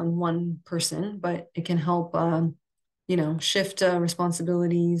fall on one person, but it can help, shift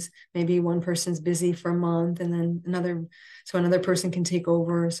responsibilities. Maybe one person's busy for a month, and then another person can take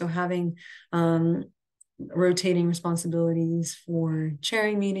over. So having rotating responsibilities for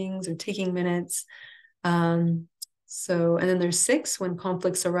chairing meetings or taking minutes. And then there's 6, when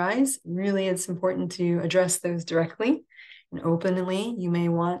conflicts arise, really it's important to address those directly and openly. You may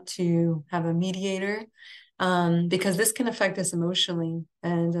want to have a mediator, because this can affect us emotionally,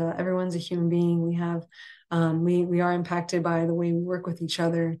 and everyone's a human being. We are impacted by the way we work with each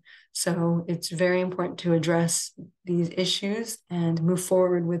other. So it's very important to address these issues and move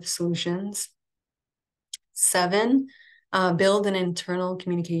forward with solutions. 7, build an internal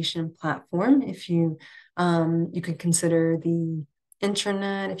communication platform. If you could consider the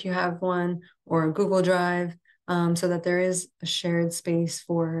intranet, if you have one, or Google Drive, so that there is a shared space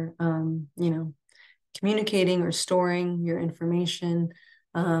for communicating or storing your information.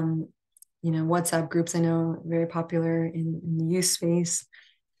 WhatsApp groups, I know, very popular in the youth space.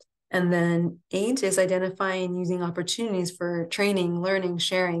 And then 8 is identifying and using opportunities for training, learning,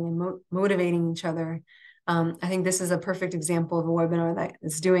 sharing, and motivating each other. I think this is a perfect example of a webinar that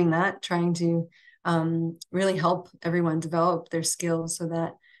is doing that, trying to really help everyone develop their skills so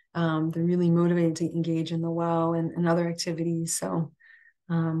that they're really motivated to engage in the WOW and other activities. So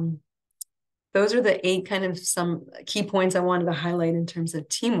those are the 8 kind of some key points I wanted to highlight in terms of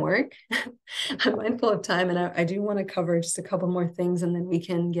teamwork. I'm mindful of time, and I do want to cover just a couple more things, and then we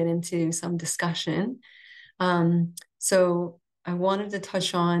can get into some discussion. So I wanted to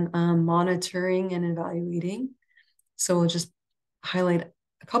touch on monitoring and evaluating. So we'll just highlight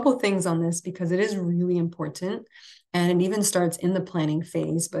a couple of things on this, because it is really important, and it even starts in the planning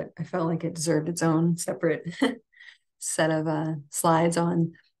phase, but I felt like it deserved its own separate set of slides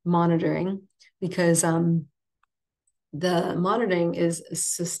on monitoring, because the monitoring is a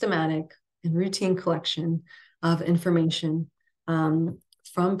systematic and routine collection of information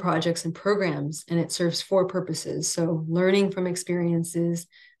from projects and programs, and it serves 4 purposes. So learning from experiences,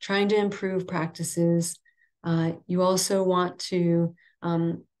 trying to improve practices. You also want to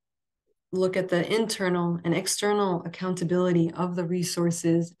look at the internal and external accountability of the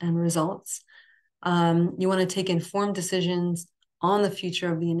resources and results. You want to take informed decisions on the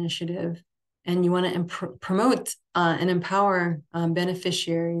future of the initiative, and you want to promote and empower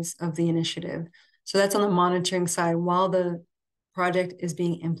beneficiaries of the initiative. So that's on the monitoring side while the project is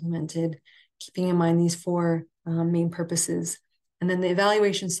being implemented, keeping in mind these 4 main purposes. And then the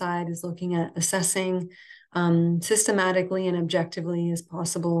evaluation side is looking at assessing systematically and objectively as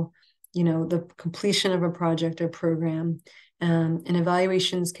possible, the completion of a project or program. And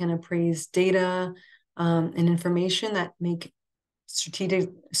evaluations can appraise data and information that make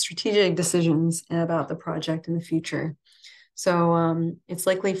strategic decisions about the project in the future. So it's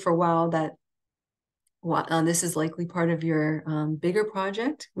likely for a while that this is likely part of your bigger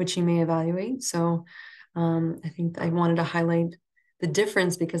project, which you may evaluate. So I think I wanted to highlight the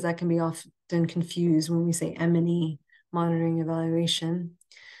difference because that can be often confused when we say M&E, monitoring evaluation.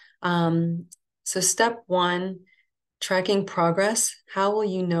 So step 1, tracking progress. How will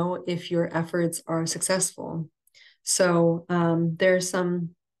you know if your efforts are successful? So there are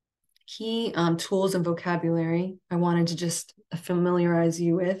some key tools and vocabulary I wanted to just familiarize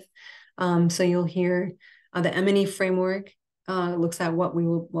you with. So you'll hear the M&E framework looks at what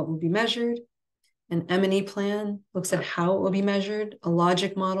will be measured. An M&E plan looks at how it will be measured, a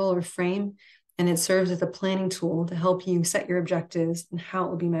logic model or frame, and it serves as a planning tool to help you set your objectives and how it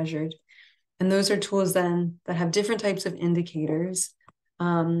will be measured. And those are tools then that have different types of indicators.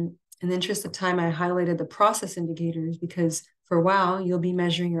 In the interest of time, I highlighted the process indicators because for a while, you'll be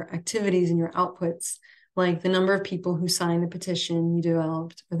measuring your activities and your outputs, like the number of people who signed the petition you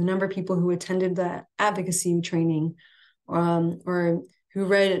developed, or the number of people who attended the advocacy training, or who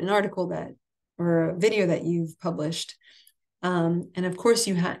read an article or a video that you've published. And of course,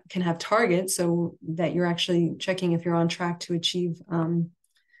 you can have targets so that you're actually checking if you're on track to achieve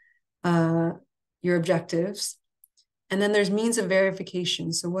your objectives. And then there's means of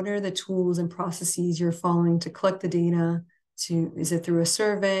verification. So what are the tools and processes you're following to collect the data? Is it through a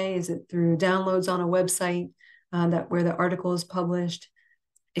survey? Is it through downloads on a website where the article is published?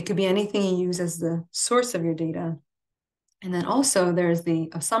 It could be anything you use as the source of your data. And then also there's the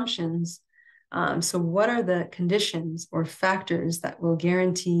assumptions. So what are the conditions or factors that will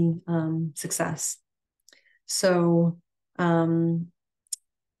guarantee success? So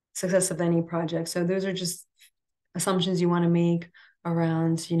success of any project. So those are just assumptions you want to make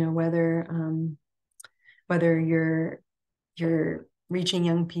around, whether you're reaching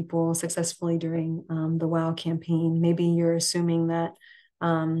young people successfully during the WOW campaign. Maybe you're assuming that,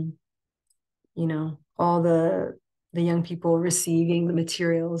 all the young people receiving the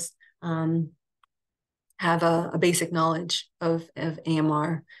materials have a basic knowledge of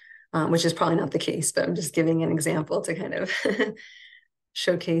AMR, which is probably not the case, but I'm just giving an example to kind of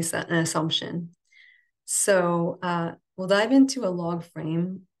showcase an assumption. So we'll dive into a log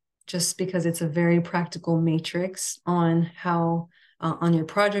frame just because it's a very practical matrix on how, on your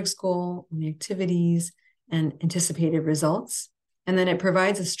project's goal, on the activities, and anticipated results. And then it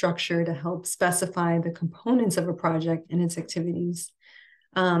provides a structure to help specify the components of a project and its activities.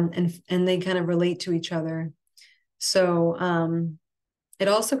 And they kind of relate to each other. So it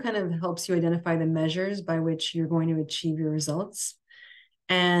also kind of helps you identify the measures by which you're going to achieve your results.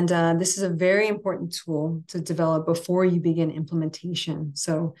 And this is a very important tool to develop before you begin implementation.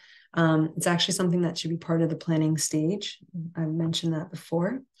 So it's actually something that should be part of the planning stage. I've mentioned that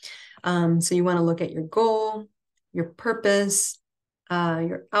before. So you want to look at your goal, your purpose,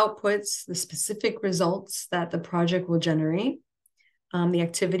 your outputs, the specific results that the project will generate. The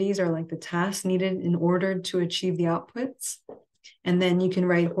activities are like the tasks needed in order to achieve the outputs. And then you can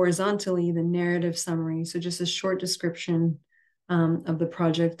write horizontally the narrative summary. So just a short description of the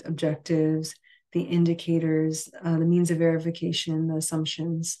project objectives, the indicators, the means of verification, the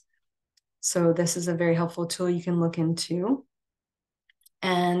assumptions. So this is a very helpful tool you can look into.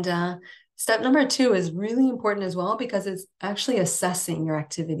 And step number 2 is really important as well because it's actually assessing your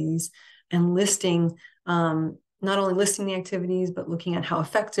activities and listing, not only listing the activities, but looking at how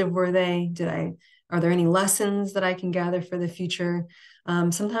effective were they? Are there any lessons that I can gather for the future?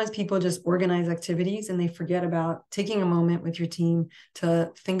 Sometimes people just organize activities and they forget about taking a moment with your team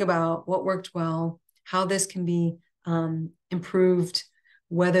to think about what worked well, how this can be improved,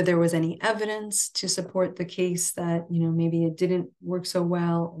 whether there was any evidence to support the case that, maybe it didn't work so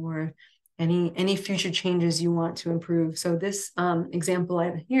well, or any future changes you want to improve. So this example I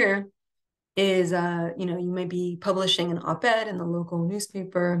have here is, you might be publishing an op-ed in the local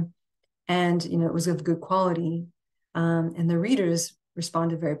newspaper, and, it was of good quality. And the readers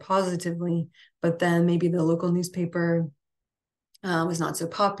responded very positively, but then maybe the local newspaper was not so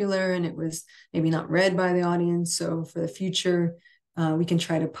popular, and it was maybe not read by the audience. So for the future, we can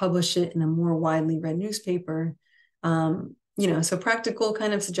try to publish it in a more widely read newspaper. So practical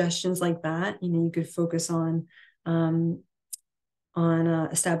kind of suggestions like that. You could focus on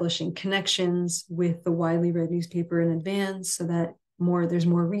establishing connections with the widely read newspaper in advance, so that there's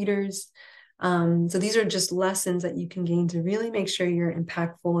more readers. So these are just lessons that you can gain to really make sure you're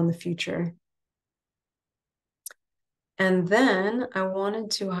impactful in the future. And then I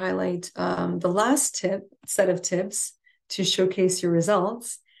wanted to highlight the last set of tips to showcase your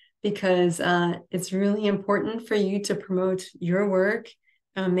results, because it's really important for you to promote your work,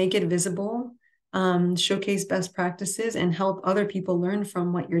 make it visible, showcase best practices, and help other people learn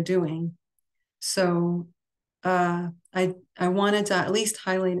from what you're doing. So I wanted to at least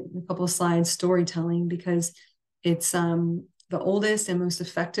highlight a couple of slides, storytelling, because it's the oldest and most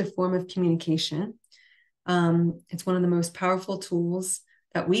effective form of communication. It's one of the most powerful tools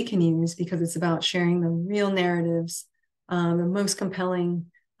that we can use, because it's about sharing the real narratives, the most compelling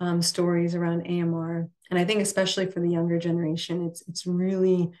stories around AMR. And I think especially for the younger generation, it's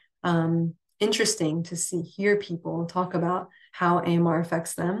really interesting to hear people talk about how AMR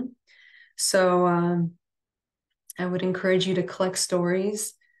affects them. So I would encourage you to collect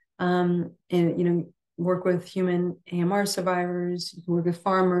stories, and work with human AMR survivors, work with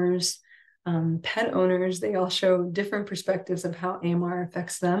farmers, pet owners. They all show different perspectives of how AMR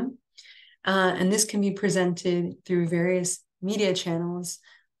affects them. And this can be presented through various media channels,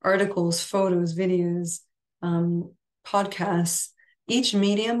 articles, photos, videos, podcasts. Each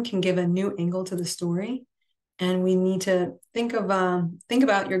medium can give a new angle to the story. And we need to think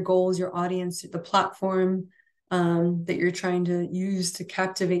about your goals, your audience, the platform that you're trying to use to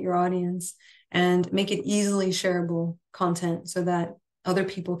captivate your audience, and make it easily shareable content so that other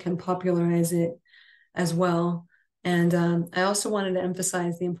people can popularize it as well. And I also wanted to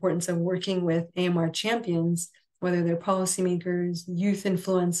emphasize the importance of working with AMR champions, whether they're policymakers, youth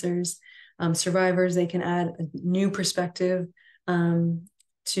influencers, survivors. They can add a new perspective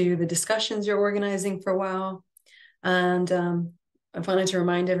to the discussions you're organizing for a while. And I wanted to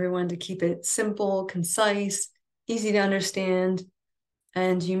remind everyone to keep it simple, concise, easy to understand.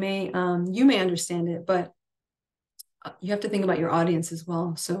 And you may understand it, but you have to think about your audience as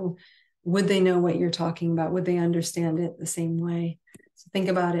well. So would they know what you're talking about? Would they understand it the same way? So think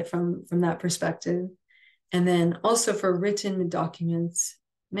about it from that perspective. And then also for written documents,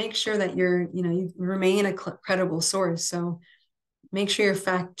 make sure that you remain a credible source. So make sure you're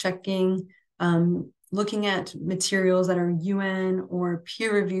fact checking, looking at materials that are UN or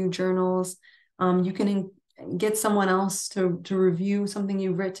peer-reviewed journals. You can get someone else to review something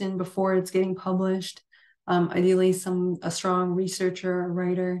you've written before it's getting published. Ideally, a strong researcher or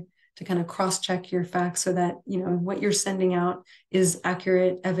writer to kind of cross-check your facts, so that what you're sending out is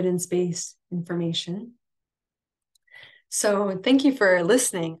accurate, evidence-based information. So thank you for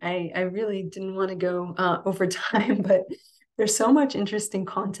listening. I really didn't want to go over time, but there's so much interesting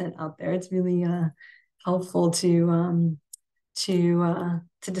content out there. It's really helpful to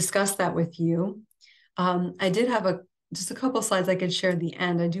discuss that with you. I did have just a couple slides I could share at the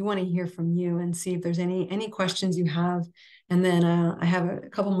end. I do want to hear from you and see if there's any questions you have. And then I have a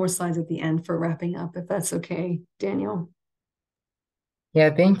couple more slides at the end for wrapping up, if that's okay, Daniel. Yeah,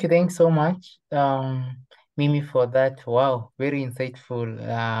 thank you. Thanks so much, Mimi, for that. Wow, very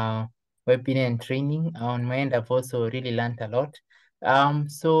insightful webinar and training. On my end, I've also really learned a lot.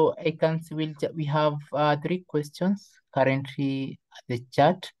 So I can see we have 3 questions currently at the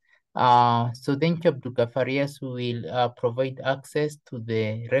chat. So thank you, Abdul Gafarias, who will provide access to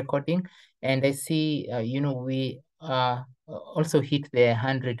the recording. And I see, we also hit the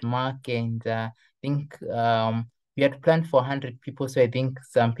 100 mark, and I think we had planned for 100 people, so I think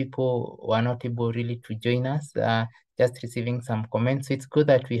some people were not able really to join us, just receiving some comments. So it's good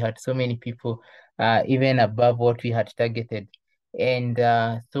that we had so many people, even above what we had targeted. And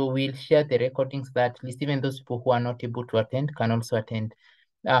so we'll share the recordings so that at least even those people who are not able to attend can also attend,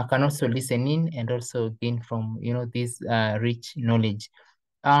 can also listen in and also gain from, this rich knowledge.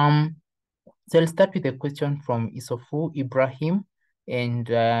 So I'll start with a question from Isofu Ibrahim, and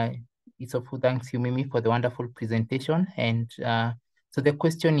Isofu thanks you, Mimi, for the wonderful presentation. And so the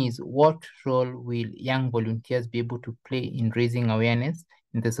question is, what role will young volunteers be able to play in raising awareness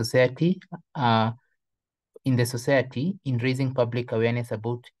in the society, in raising public awareness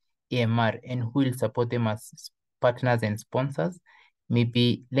about AMR, and who will support them as partners and sponsors?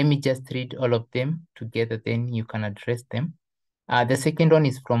 Maybe let me just read all of them together, then you can address them. The second one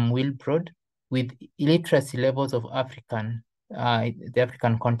is from Will Broad. With illiteracy levels of the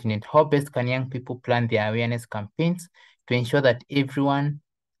African continent, how best can young people plan their awareness campaigns to ensure that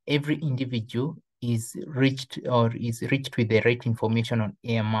every individual is reached with the right information on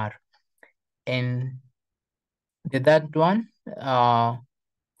AMR? And the third one,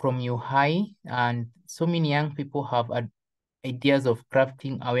 from UHI, and so many young people have ideas of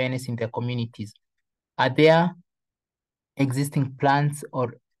crafting awareness in their communities. Are there existing plans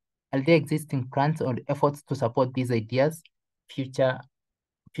or efforts to support these ideas,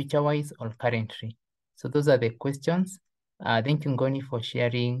 future-wise or currently? So those are the questions. Thank you, Ngoni, for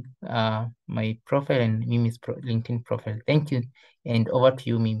sharing my profile and Mimi's LinkedIn profile. Thank you, and over to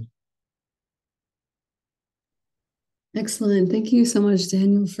you, Mimi. Excellent. Thank you so much,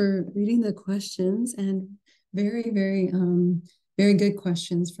 Daniel, for reading the questions, and very, very, very good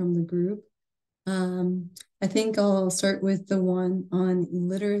questions from the group. I think I'll start with the one on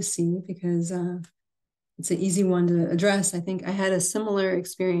illiteracy because it's an easy one to address. I think I had a similar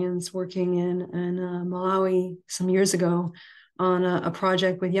experience working in Malawi some years ago on a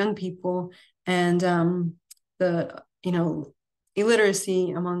project with young people, and the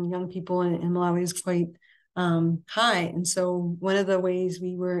illiteracy among young people in Malawi is quite high. And so one of the ways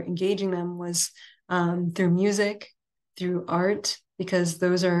we were engaging them was through music, through art, because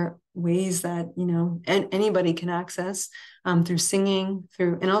those are ways that, anybody can access, through singing,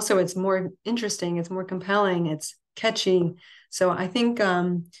 and also it's more interesting, it's more compelling, it's catchy. So I think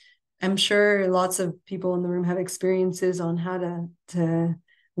I'm sure lots of people in the room have experiences on how to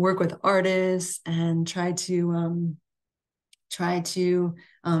work with artists and try to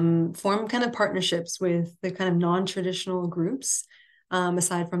form kind of partnerships with the kind of non-traditional groups,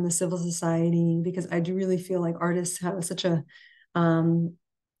 aside from the civil society, because I do really feel like artists have such a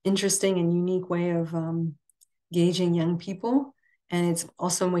interesting and unique way of gauging young people. And it's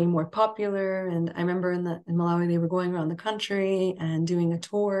also way more popular. And I remember in Malawi, they were going around the country and doing a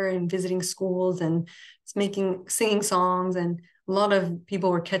tour and visiting schools and singing songs. And a lot of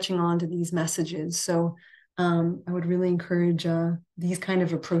people were catching on to these messages. So I would really encourage these kind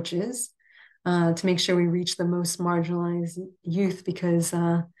of approaches to make sure we reach the most marginalized youth, because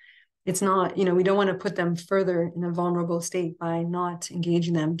it's not, we don't want to put them further in a vulnerable state by not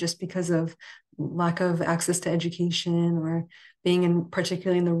engaging them just because of lack of access to education or being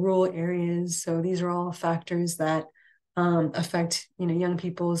particularly in the rural areas. So these are all factors that affect, young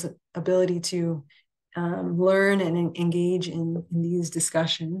people's ability to learn and engage in these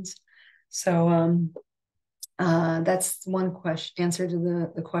discussions. So that's one answer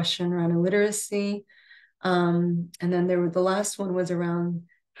to the question around illiteracy. And then the last one was around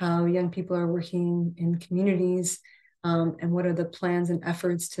how young people are working in communities, and what are the plans and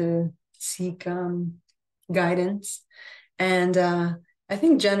efforts to seek guidance. And I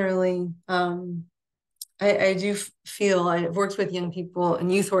think generally, I do feel I've worked with young people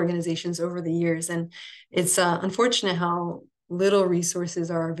and youth organizations over the years, and it's unfortunate how little resources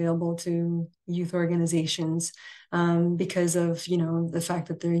are available to youth organizations because of, the fact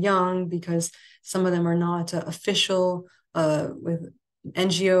that they're young, because some of them are not official with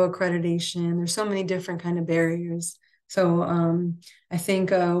NGO accreditation. There's so many different kind of barriers. So I think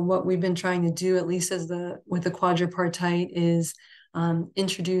what we've been trying to do, at least with the quadripartite, is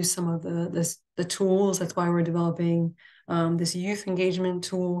introduce some of the tools. That's why we're developing this youth engagement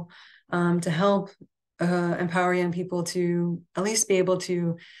tool to help empower young people to at least be able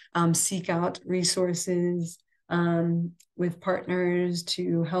to seek out resources with partners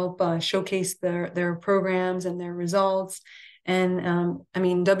to help showcase their programs and their results. And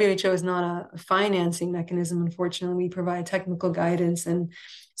WHO is not a financing mechanism. Unfortunately, we provide technical guidance, and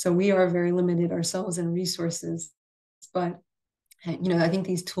so we are very limited ourselves in resources. But I think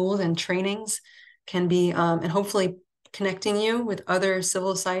these tools and trainings can be, and hopefully connecting you with other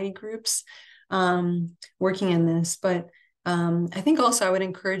civil society groups working in this. But I think also I would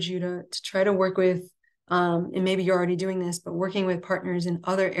encourage you to try to work with, and maybe you're already doing this, but working with partners in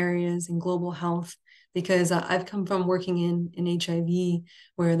other areas in global health, because I've come from working in HIV,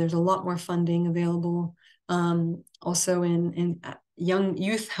 where there's a lot more funding available, also in young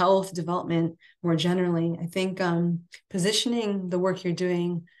youth health development more generally. I think positioning the work you're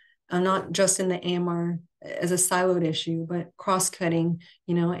doing, not just in the AMR as a siloed issue, but cross-cutting.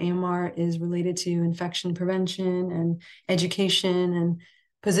 AMR is related to infection prevention and education, and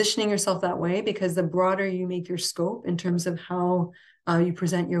positioning yourself that way, because the broader you make your scope in terms of how you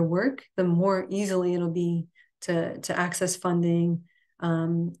present your work, the more easily it'll be to access funding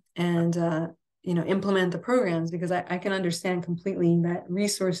and implement the programs, because I can understand completely that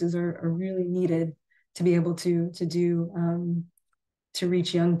resources are really needed to be able to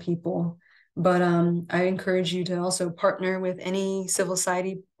reach young people. But I encourage you to also partner with any civil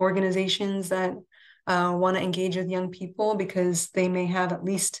society organizations that want to engage with young people, because they may have at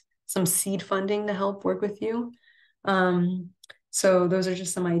least some seed funding to help work with you. So those are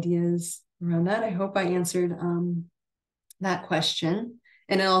just some ideas around that. I hope I answered that question.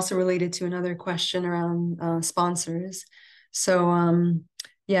 And it also related to another question around sponsors. So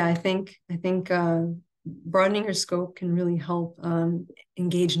yeah, I think broadening your scope can really help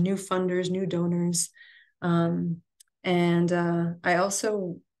engage new funders, new donors. And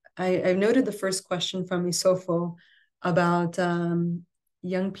I've noted the first question from Isofo about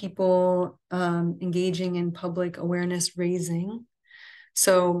young people engaging in public awareness raising.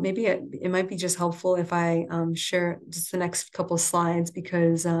 So maybe it might be just helpful if I share just the next couple of slides,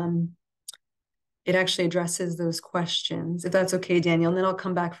 because it actually addresses those questions, if that's okay, Daniel. And then I'll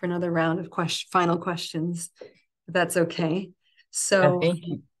come back for another round of final questions, if that's okay. So thank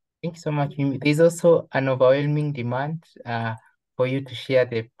you. Thank you so much, Mimi. There's also an overwhelming demand for you to share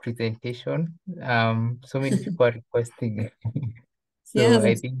the presentation. So many people are requesting. yeah, So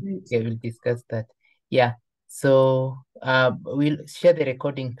I think we'll discuss that. Yeah. So we'll share the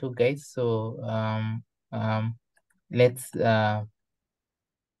recording too, guys. So let's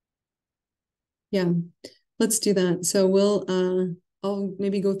yeah, let's do that. So I'll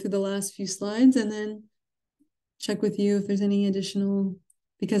maybe go through the last few slides and then check with you if there's any additional,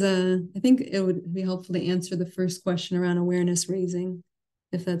 because I think it would be helpful to answer the first question around awareness raising,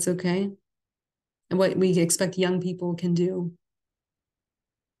 if that's okay, and what we expect young people can do.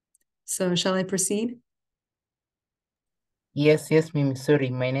 So shall I proceed? Yes, Mimi. Sorry,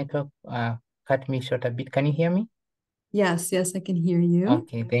 my network cut me short a bit. Can you hear me? Yes, I can hear you.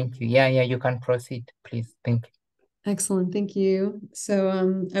 Okay, thank you. Yeah, you can proceed, please. Thank you. Excellent, thank you. So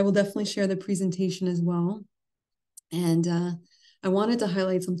I will definitely share the presentation as well. And I wanted to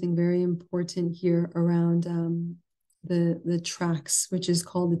highlight something very important here around the tracks, which is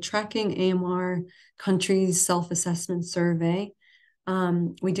called the Tracking AMR Countries Self-Assessment Survey.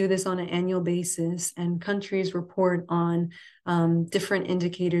 We do this on an annual basis, and countries report on different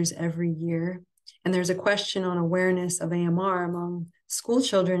indicators every year. And there's a question on awareness of AMR among school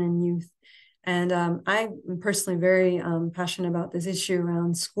children and youth. And I'm personally very passionate about this issue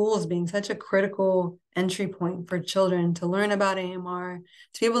around schools being such a critical entry point for children to learn about AMR,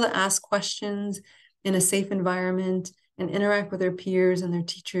 to be able to ask questions in a safe environment and interact with their peers and their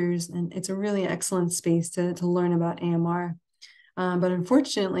teachers. And it's a really excellent space to learn about AMR. But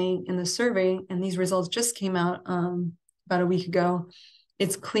unfortunately, in the survey, and these results just came out about a week ago,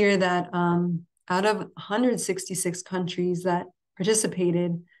 it's clear that out of 166 countries that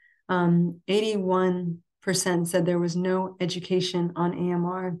participated, 81% said there was no education on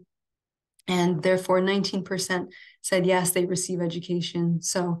AMR, and therefore 19% said yes, they receive education.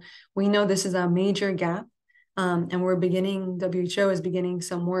 So we know this is a major gap, and WHO is beginning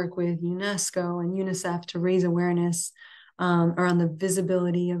some work with UNESCO and UNICEF to raise awareness around the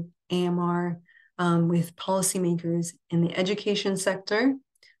visibility of AMR with policymakers in the education sector.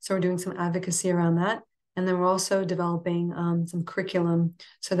 So we're doing some advocacy around that. And then we're also developing some curriculum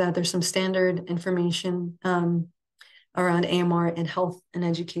so that there's some standard information around AMR in health and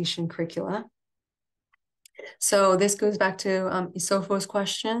education curricula. So this goes back to Isofo's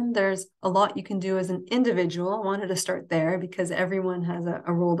question. There's a lot you can do as an individual. I wanted to start there because everyone has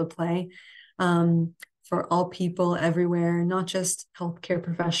a role to play for all people everywhere, not just healthcare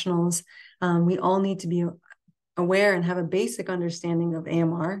professionals. We all need to be aware and have a basic understanding of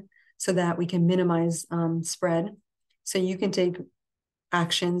AMR so that we can minimize spread. So you can take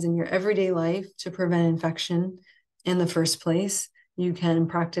actions in your everyday life to prevent infection in the first place. You can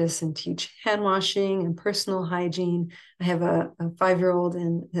practice and teach hand washing and personal hygiene. I have a 5-year-old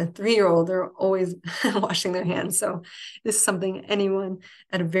and a 3-year-old. They're always washing their hands. So this is something anyone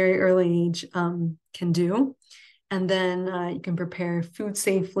at a very early age can do. And then you can prepare food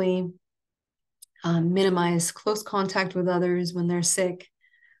safely, minimize close contact with others when they're sick,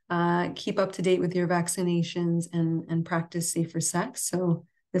 keep up to date with your vaccinations, and practice safer sex. So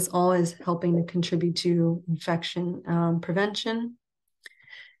this all is helping to contribute to infection prevention.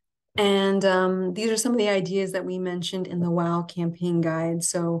 And these are some of the ideas that we mentioned in the WOW campaign guide.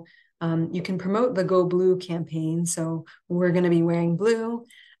 So you can promote the Go Blue campaign. So we're going to be wearing blue,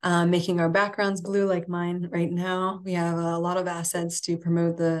 making our backgrounds blue like mine right now. We have a lot of assets to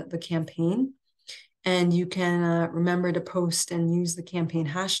promote the campaign. And you can remember to post and use the campaign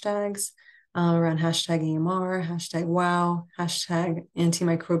hashtags around hashtag AMR, hashtag WOW, hashtag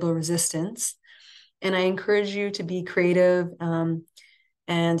Antimicrobial Resistance. And I encourage you to be creative.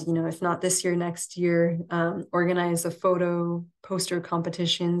 And, you know, if not this year, next year, organize a photo poster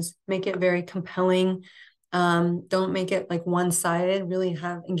competitions, make it very compelling. Don't make it like one-sided, really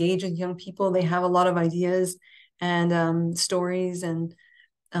engage with young people. They have a lot of ideas and stories and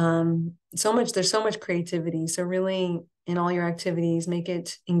there's so much creativity. So really in all your activities, make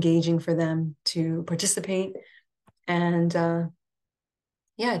it engaging for them to participate. And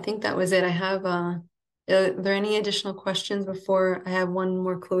yeah, I think that was it. Are there any additional questions before I have one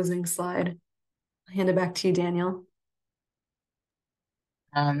more closing slide? I'll hand it back to you, Daniel.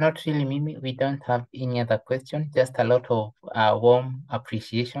 Not really, Mimi. We don't have any other question. Just a lot of warm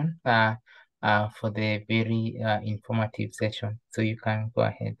appreciation for the very informative session. So you can go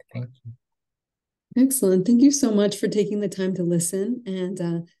ahead. Thank you. Excellent. Thank you so much for taking the time to listen.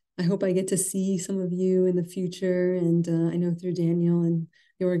 And I hope I get to see some of you in the future. And I know through Daniel and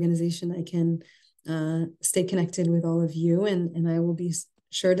the organization, I can stay connected with all of you. And I will be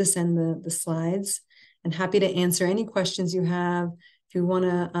sure to send the slides and happy to answer any questions you have. If you want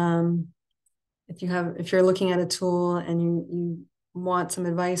to, if you're looking at a tool and you want some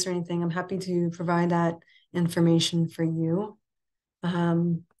advice or anything, I'm happy to provide that information for you.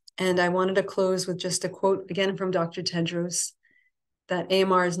 And I wanted to close with just a quote again from Dr. Tedros, that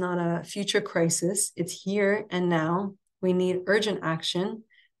AMR is not a future crisis. It's here and now. We need urgent action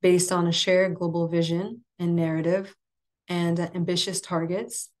based on a shared global vision and narrative and ambitious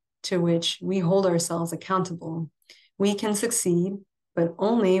targets to which we hold ourselves accountable. We can succeed, but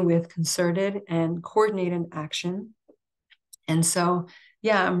only with concerted and coordinated action. And so,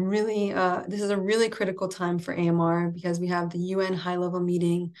 yeah, I'm really, this is a really critical time for AMR because we have the UN high-level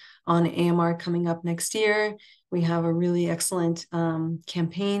meeting on AMR coming up next year. We have a really excellent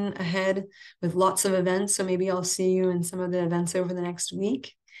campaign ahead with lots of events. So maybe I'll see you in some of the events over the next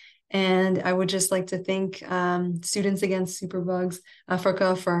week. And I would just like to thank Students Against Superbugs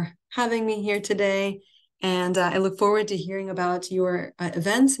Africa for having me here today. And I look forward to hearing about your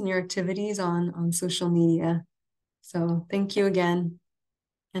events and your activities on social media. So thank you again,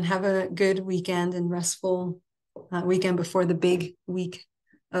 and have a good weekend and restful weekend before the big week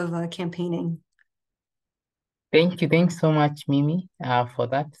of campaigning. Thank you. Thanks so much, Mimi, for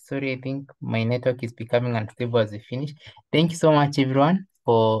that. Sorry, I think my network is becoming unstable as we finish. Thank you so much, everyone,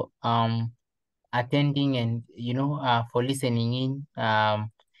 for attending and, for listening in.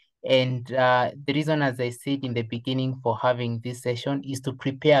 And the reason, as I said in the beginning, for having this session is to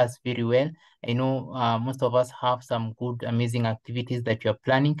prepare us very well. I know most of us have some good, amazing activities that you're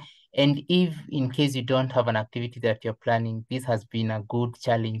planning. And if in case you don't have an activity that you're planning, this has been a good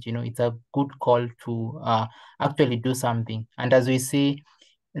challenge. It's a good call to actually do something. And as we say,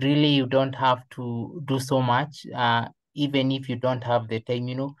 really, you don't have to do so much, even if you don't have the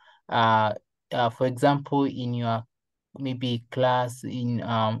time, for example, in your maybe class in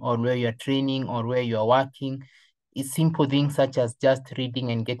or where you're training or where you're working, it's simple things such as just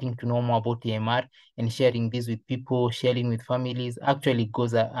reading and getting to know more about AMR and sharing this with people, sharing with families actually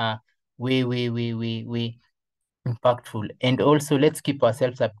goes way impactful. And also, let's keep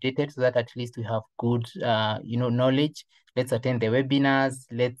ourselves updated so that at least we have good knowledge. Let's attend the webinars.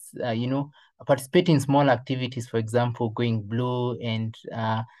 Let's participate in small activities, for example, going blue and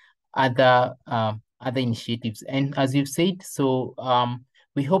other initiatives. And as you've said, so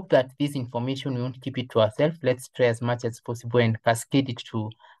we hope that this information, we won't keep it to ourselves. Let's try as much as possible and cascade it to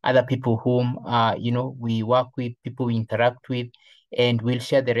other people whom we work with, people we interact with, and we'll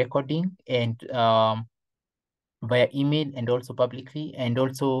share the recording and via email and also publicly, and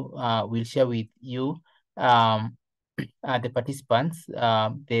also we'll share with you the participants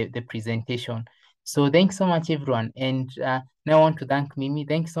the presentation. So thanks so much, everyone. And now I want to thank Mimi.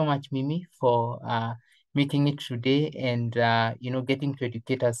 Thanks so much, Mimi, for making it today and getting to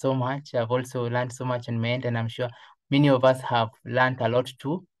educate us so much. I've also learned so much on my end, and I'm sure many of us have learned a lot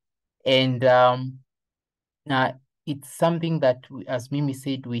too. And it's something that, as Mimi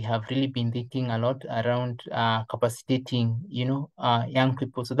said, we have really been thinking a lot around capacitating, young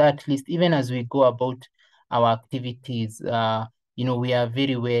people, so that at least even as we go about our activities, we are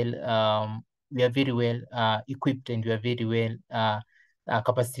very well, equipped, and we are very well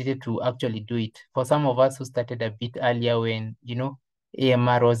capacitated to actually do it. For some of us who started a bit earlier when,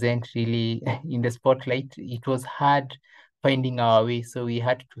 AMR wasn't really in the spotlight, it was hard finding our way. So we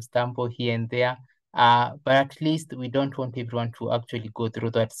had to stumble here and there. But at least we don't want everyone to actually go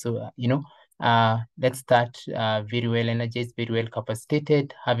through that. So, let's start very well energized, very well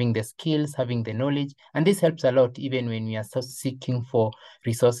capacitated, having the skills, having the knowledge. And this helps a lot even when we are seeking for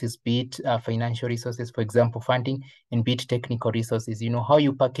resources, be it financial resources, for example, funding, and be it technical resources. How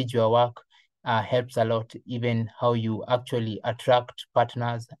you package your work, helps a lot, even how you actually attract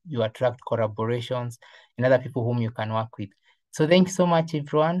partners, you attract collaborations, and other people whom you can work with. So thank you so much,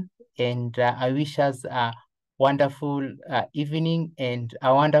 everyone. And I wish us a wonderful evening and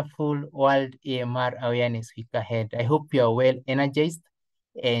a wonderful World AMR Awareness Week ahead. I hope you are well energized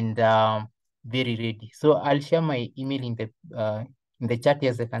and very ready. So I'll share my email in the chat.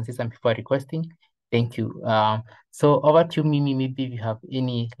 As I can see, some people are requesting. Thank you. So over to you, Mimi. Maybe you have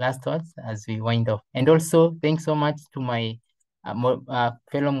any last thoughts as we wind up. And also, thanks so much to my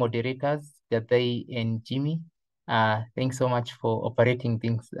fellow moderators, Gatai and Jimmy. Thanks so much for operating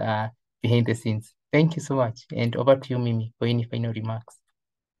things behind the scenes. Thank you so much. And over to you, Mimi, for any final remarks.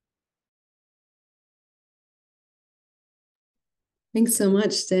 Thanks so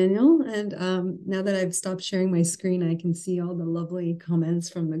much, Daniel. And now that I've stopped sharing my screen, I can see all the lovely comments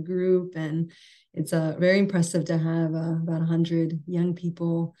from the group. And it's very impressive to have about 100 young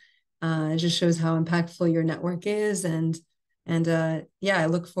people. It just shows how impactful your network is. And yeah, I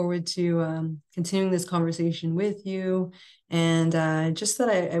look forward to continuing this conversation with you. And just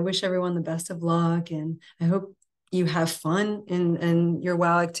that I wish everyone the best of luck. And I hope you have fun in your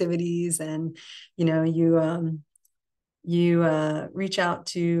WOW activities. And, you know, you reach out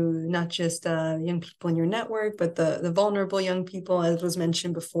to not just young people in your network, but the vulnerable young people, as was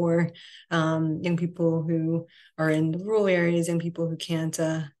mentioned before, young people who are in rural areas, young people who can't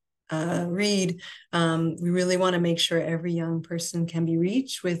read. We really want to make sure every young person can be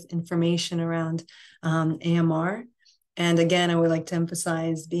reached with information around AMR. And again, I would like to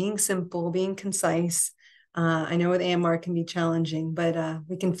emphasize being simple, being concise. I know with AMR can be challenging, but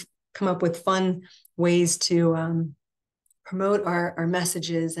we can come up with fun ways to promote our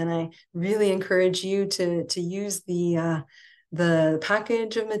messages. And I really encourage you to use the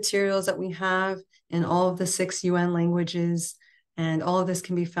package of materials that we have in all of the 6 UN languages. And all of this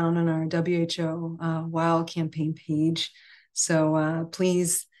can be found on our WHO WOW campaign page. So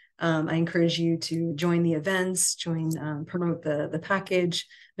please, I encourage you to join the events, promote the package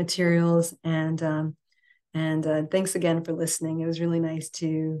materials, and thanks again for listening. It was really nice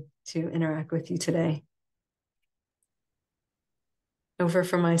to interact with you today. Over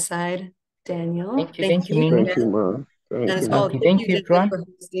from my side, Daniel. Thank you, Mimi. Thank you, Mom. Thank you, everyone, for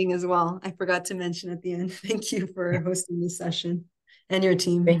hosting as well. I forgot to mention at the end. Thank you for hosting this session and your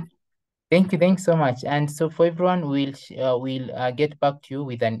team. Thank you. Thanks so much. And so for everyone, we'll get back to you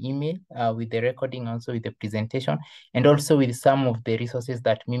with an email with the recording, also with the presentation, and also with some of the resources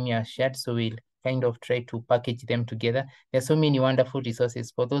that Mimi has shared. So we'll kind of try to package them together. There's so many wonderful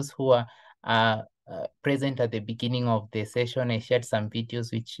resources for those who are present at the beginning of the session. I shared some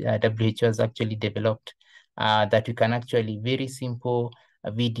videos which WHO has actually developed that you can actually, very simple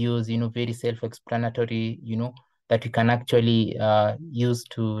videos, very self-explanatory, that we can actually use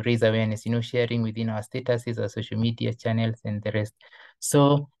to raise awareness, sharing within our statuses, our social media channels, and the rest.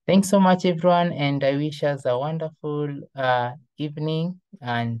 So thanks so much, everyone, and I wish us a wonderful evening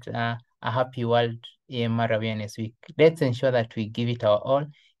and a happy World AMR Awareness Week. Let's ensure that we give it our all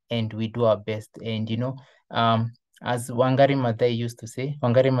and we do our best. And, as Wangari Maathai used to say,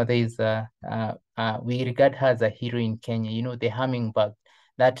 Wangari Maathai is, we regard her as a hero in Kenya, the hummingbird.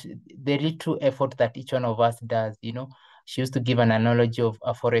 That the little effort that each one of us does, she used to give an analogy of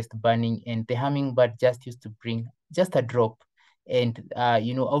a forest burning, and the hummingbird just used to bring just a drop. And,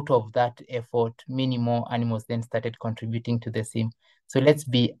 out of that effort, many more animals then started contributing to the same. So let's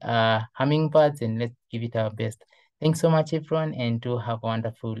be hummingbirds and let's give it our best. Thanks so much, everyone, and do have a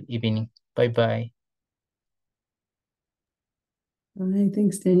wonderful evening. Bye-bye. Bye.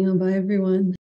 Thanks, Daniel. Bye, everyone.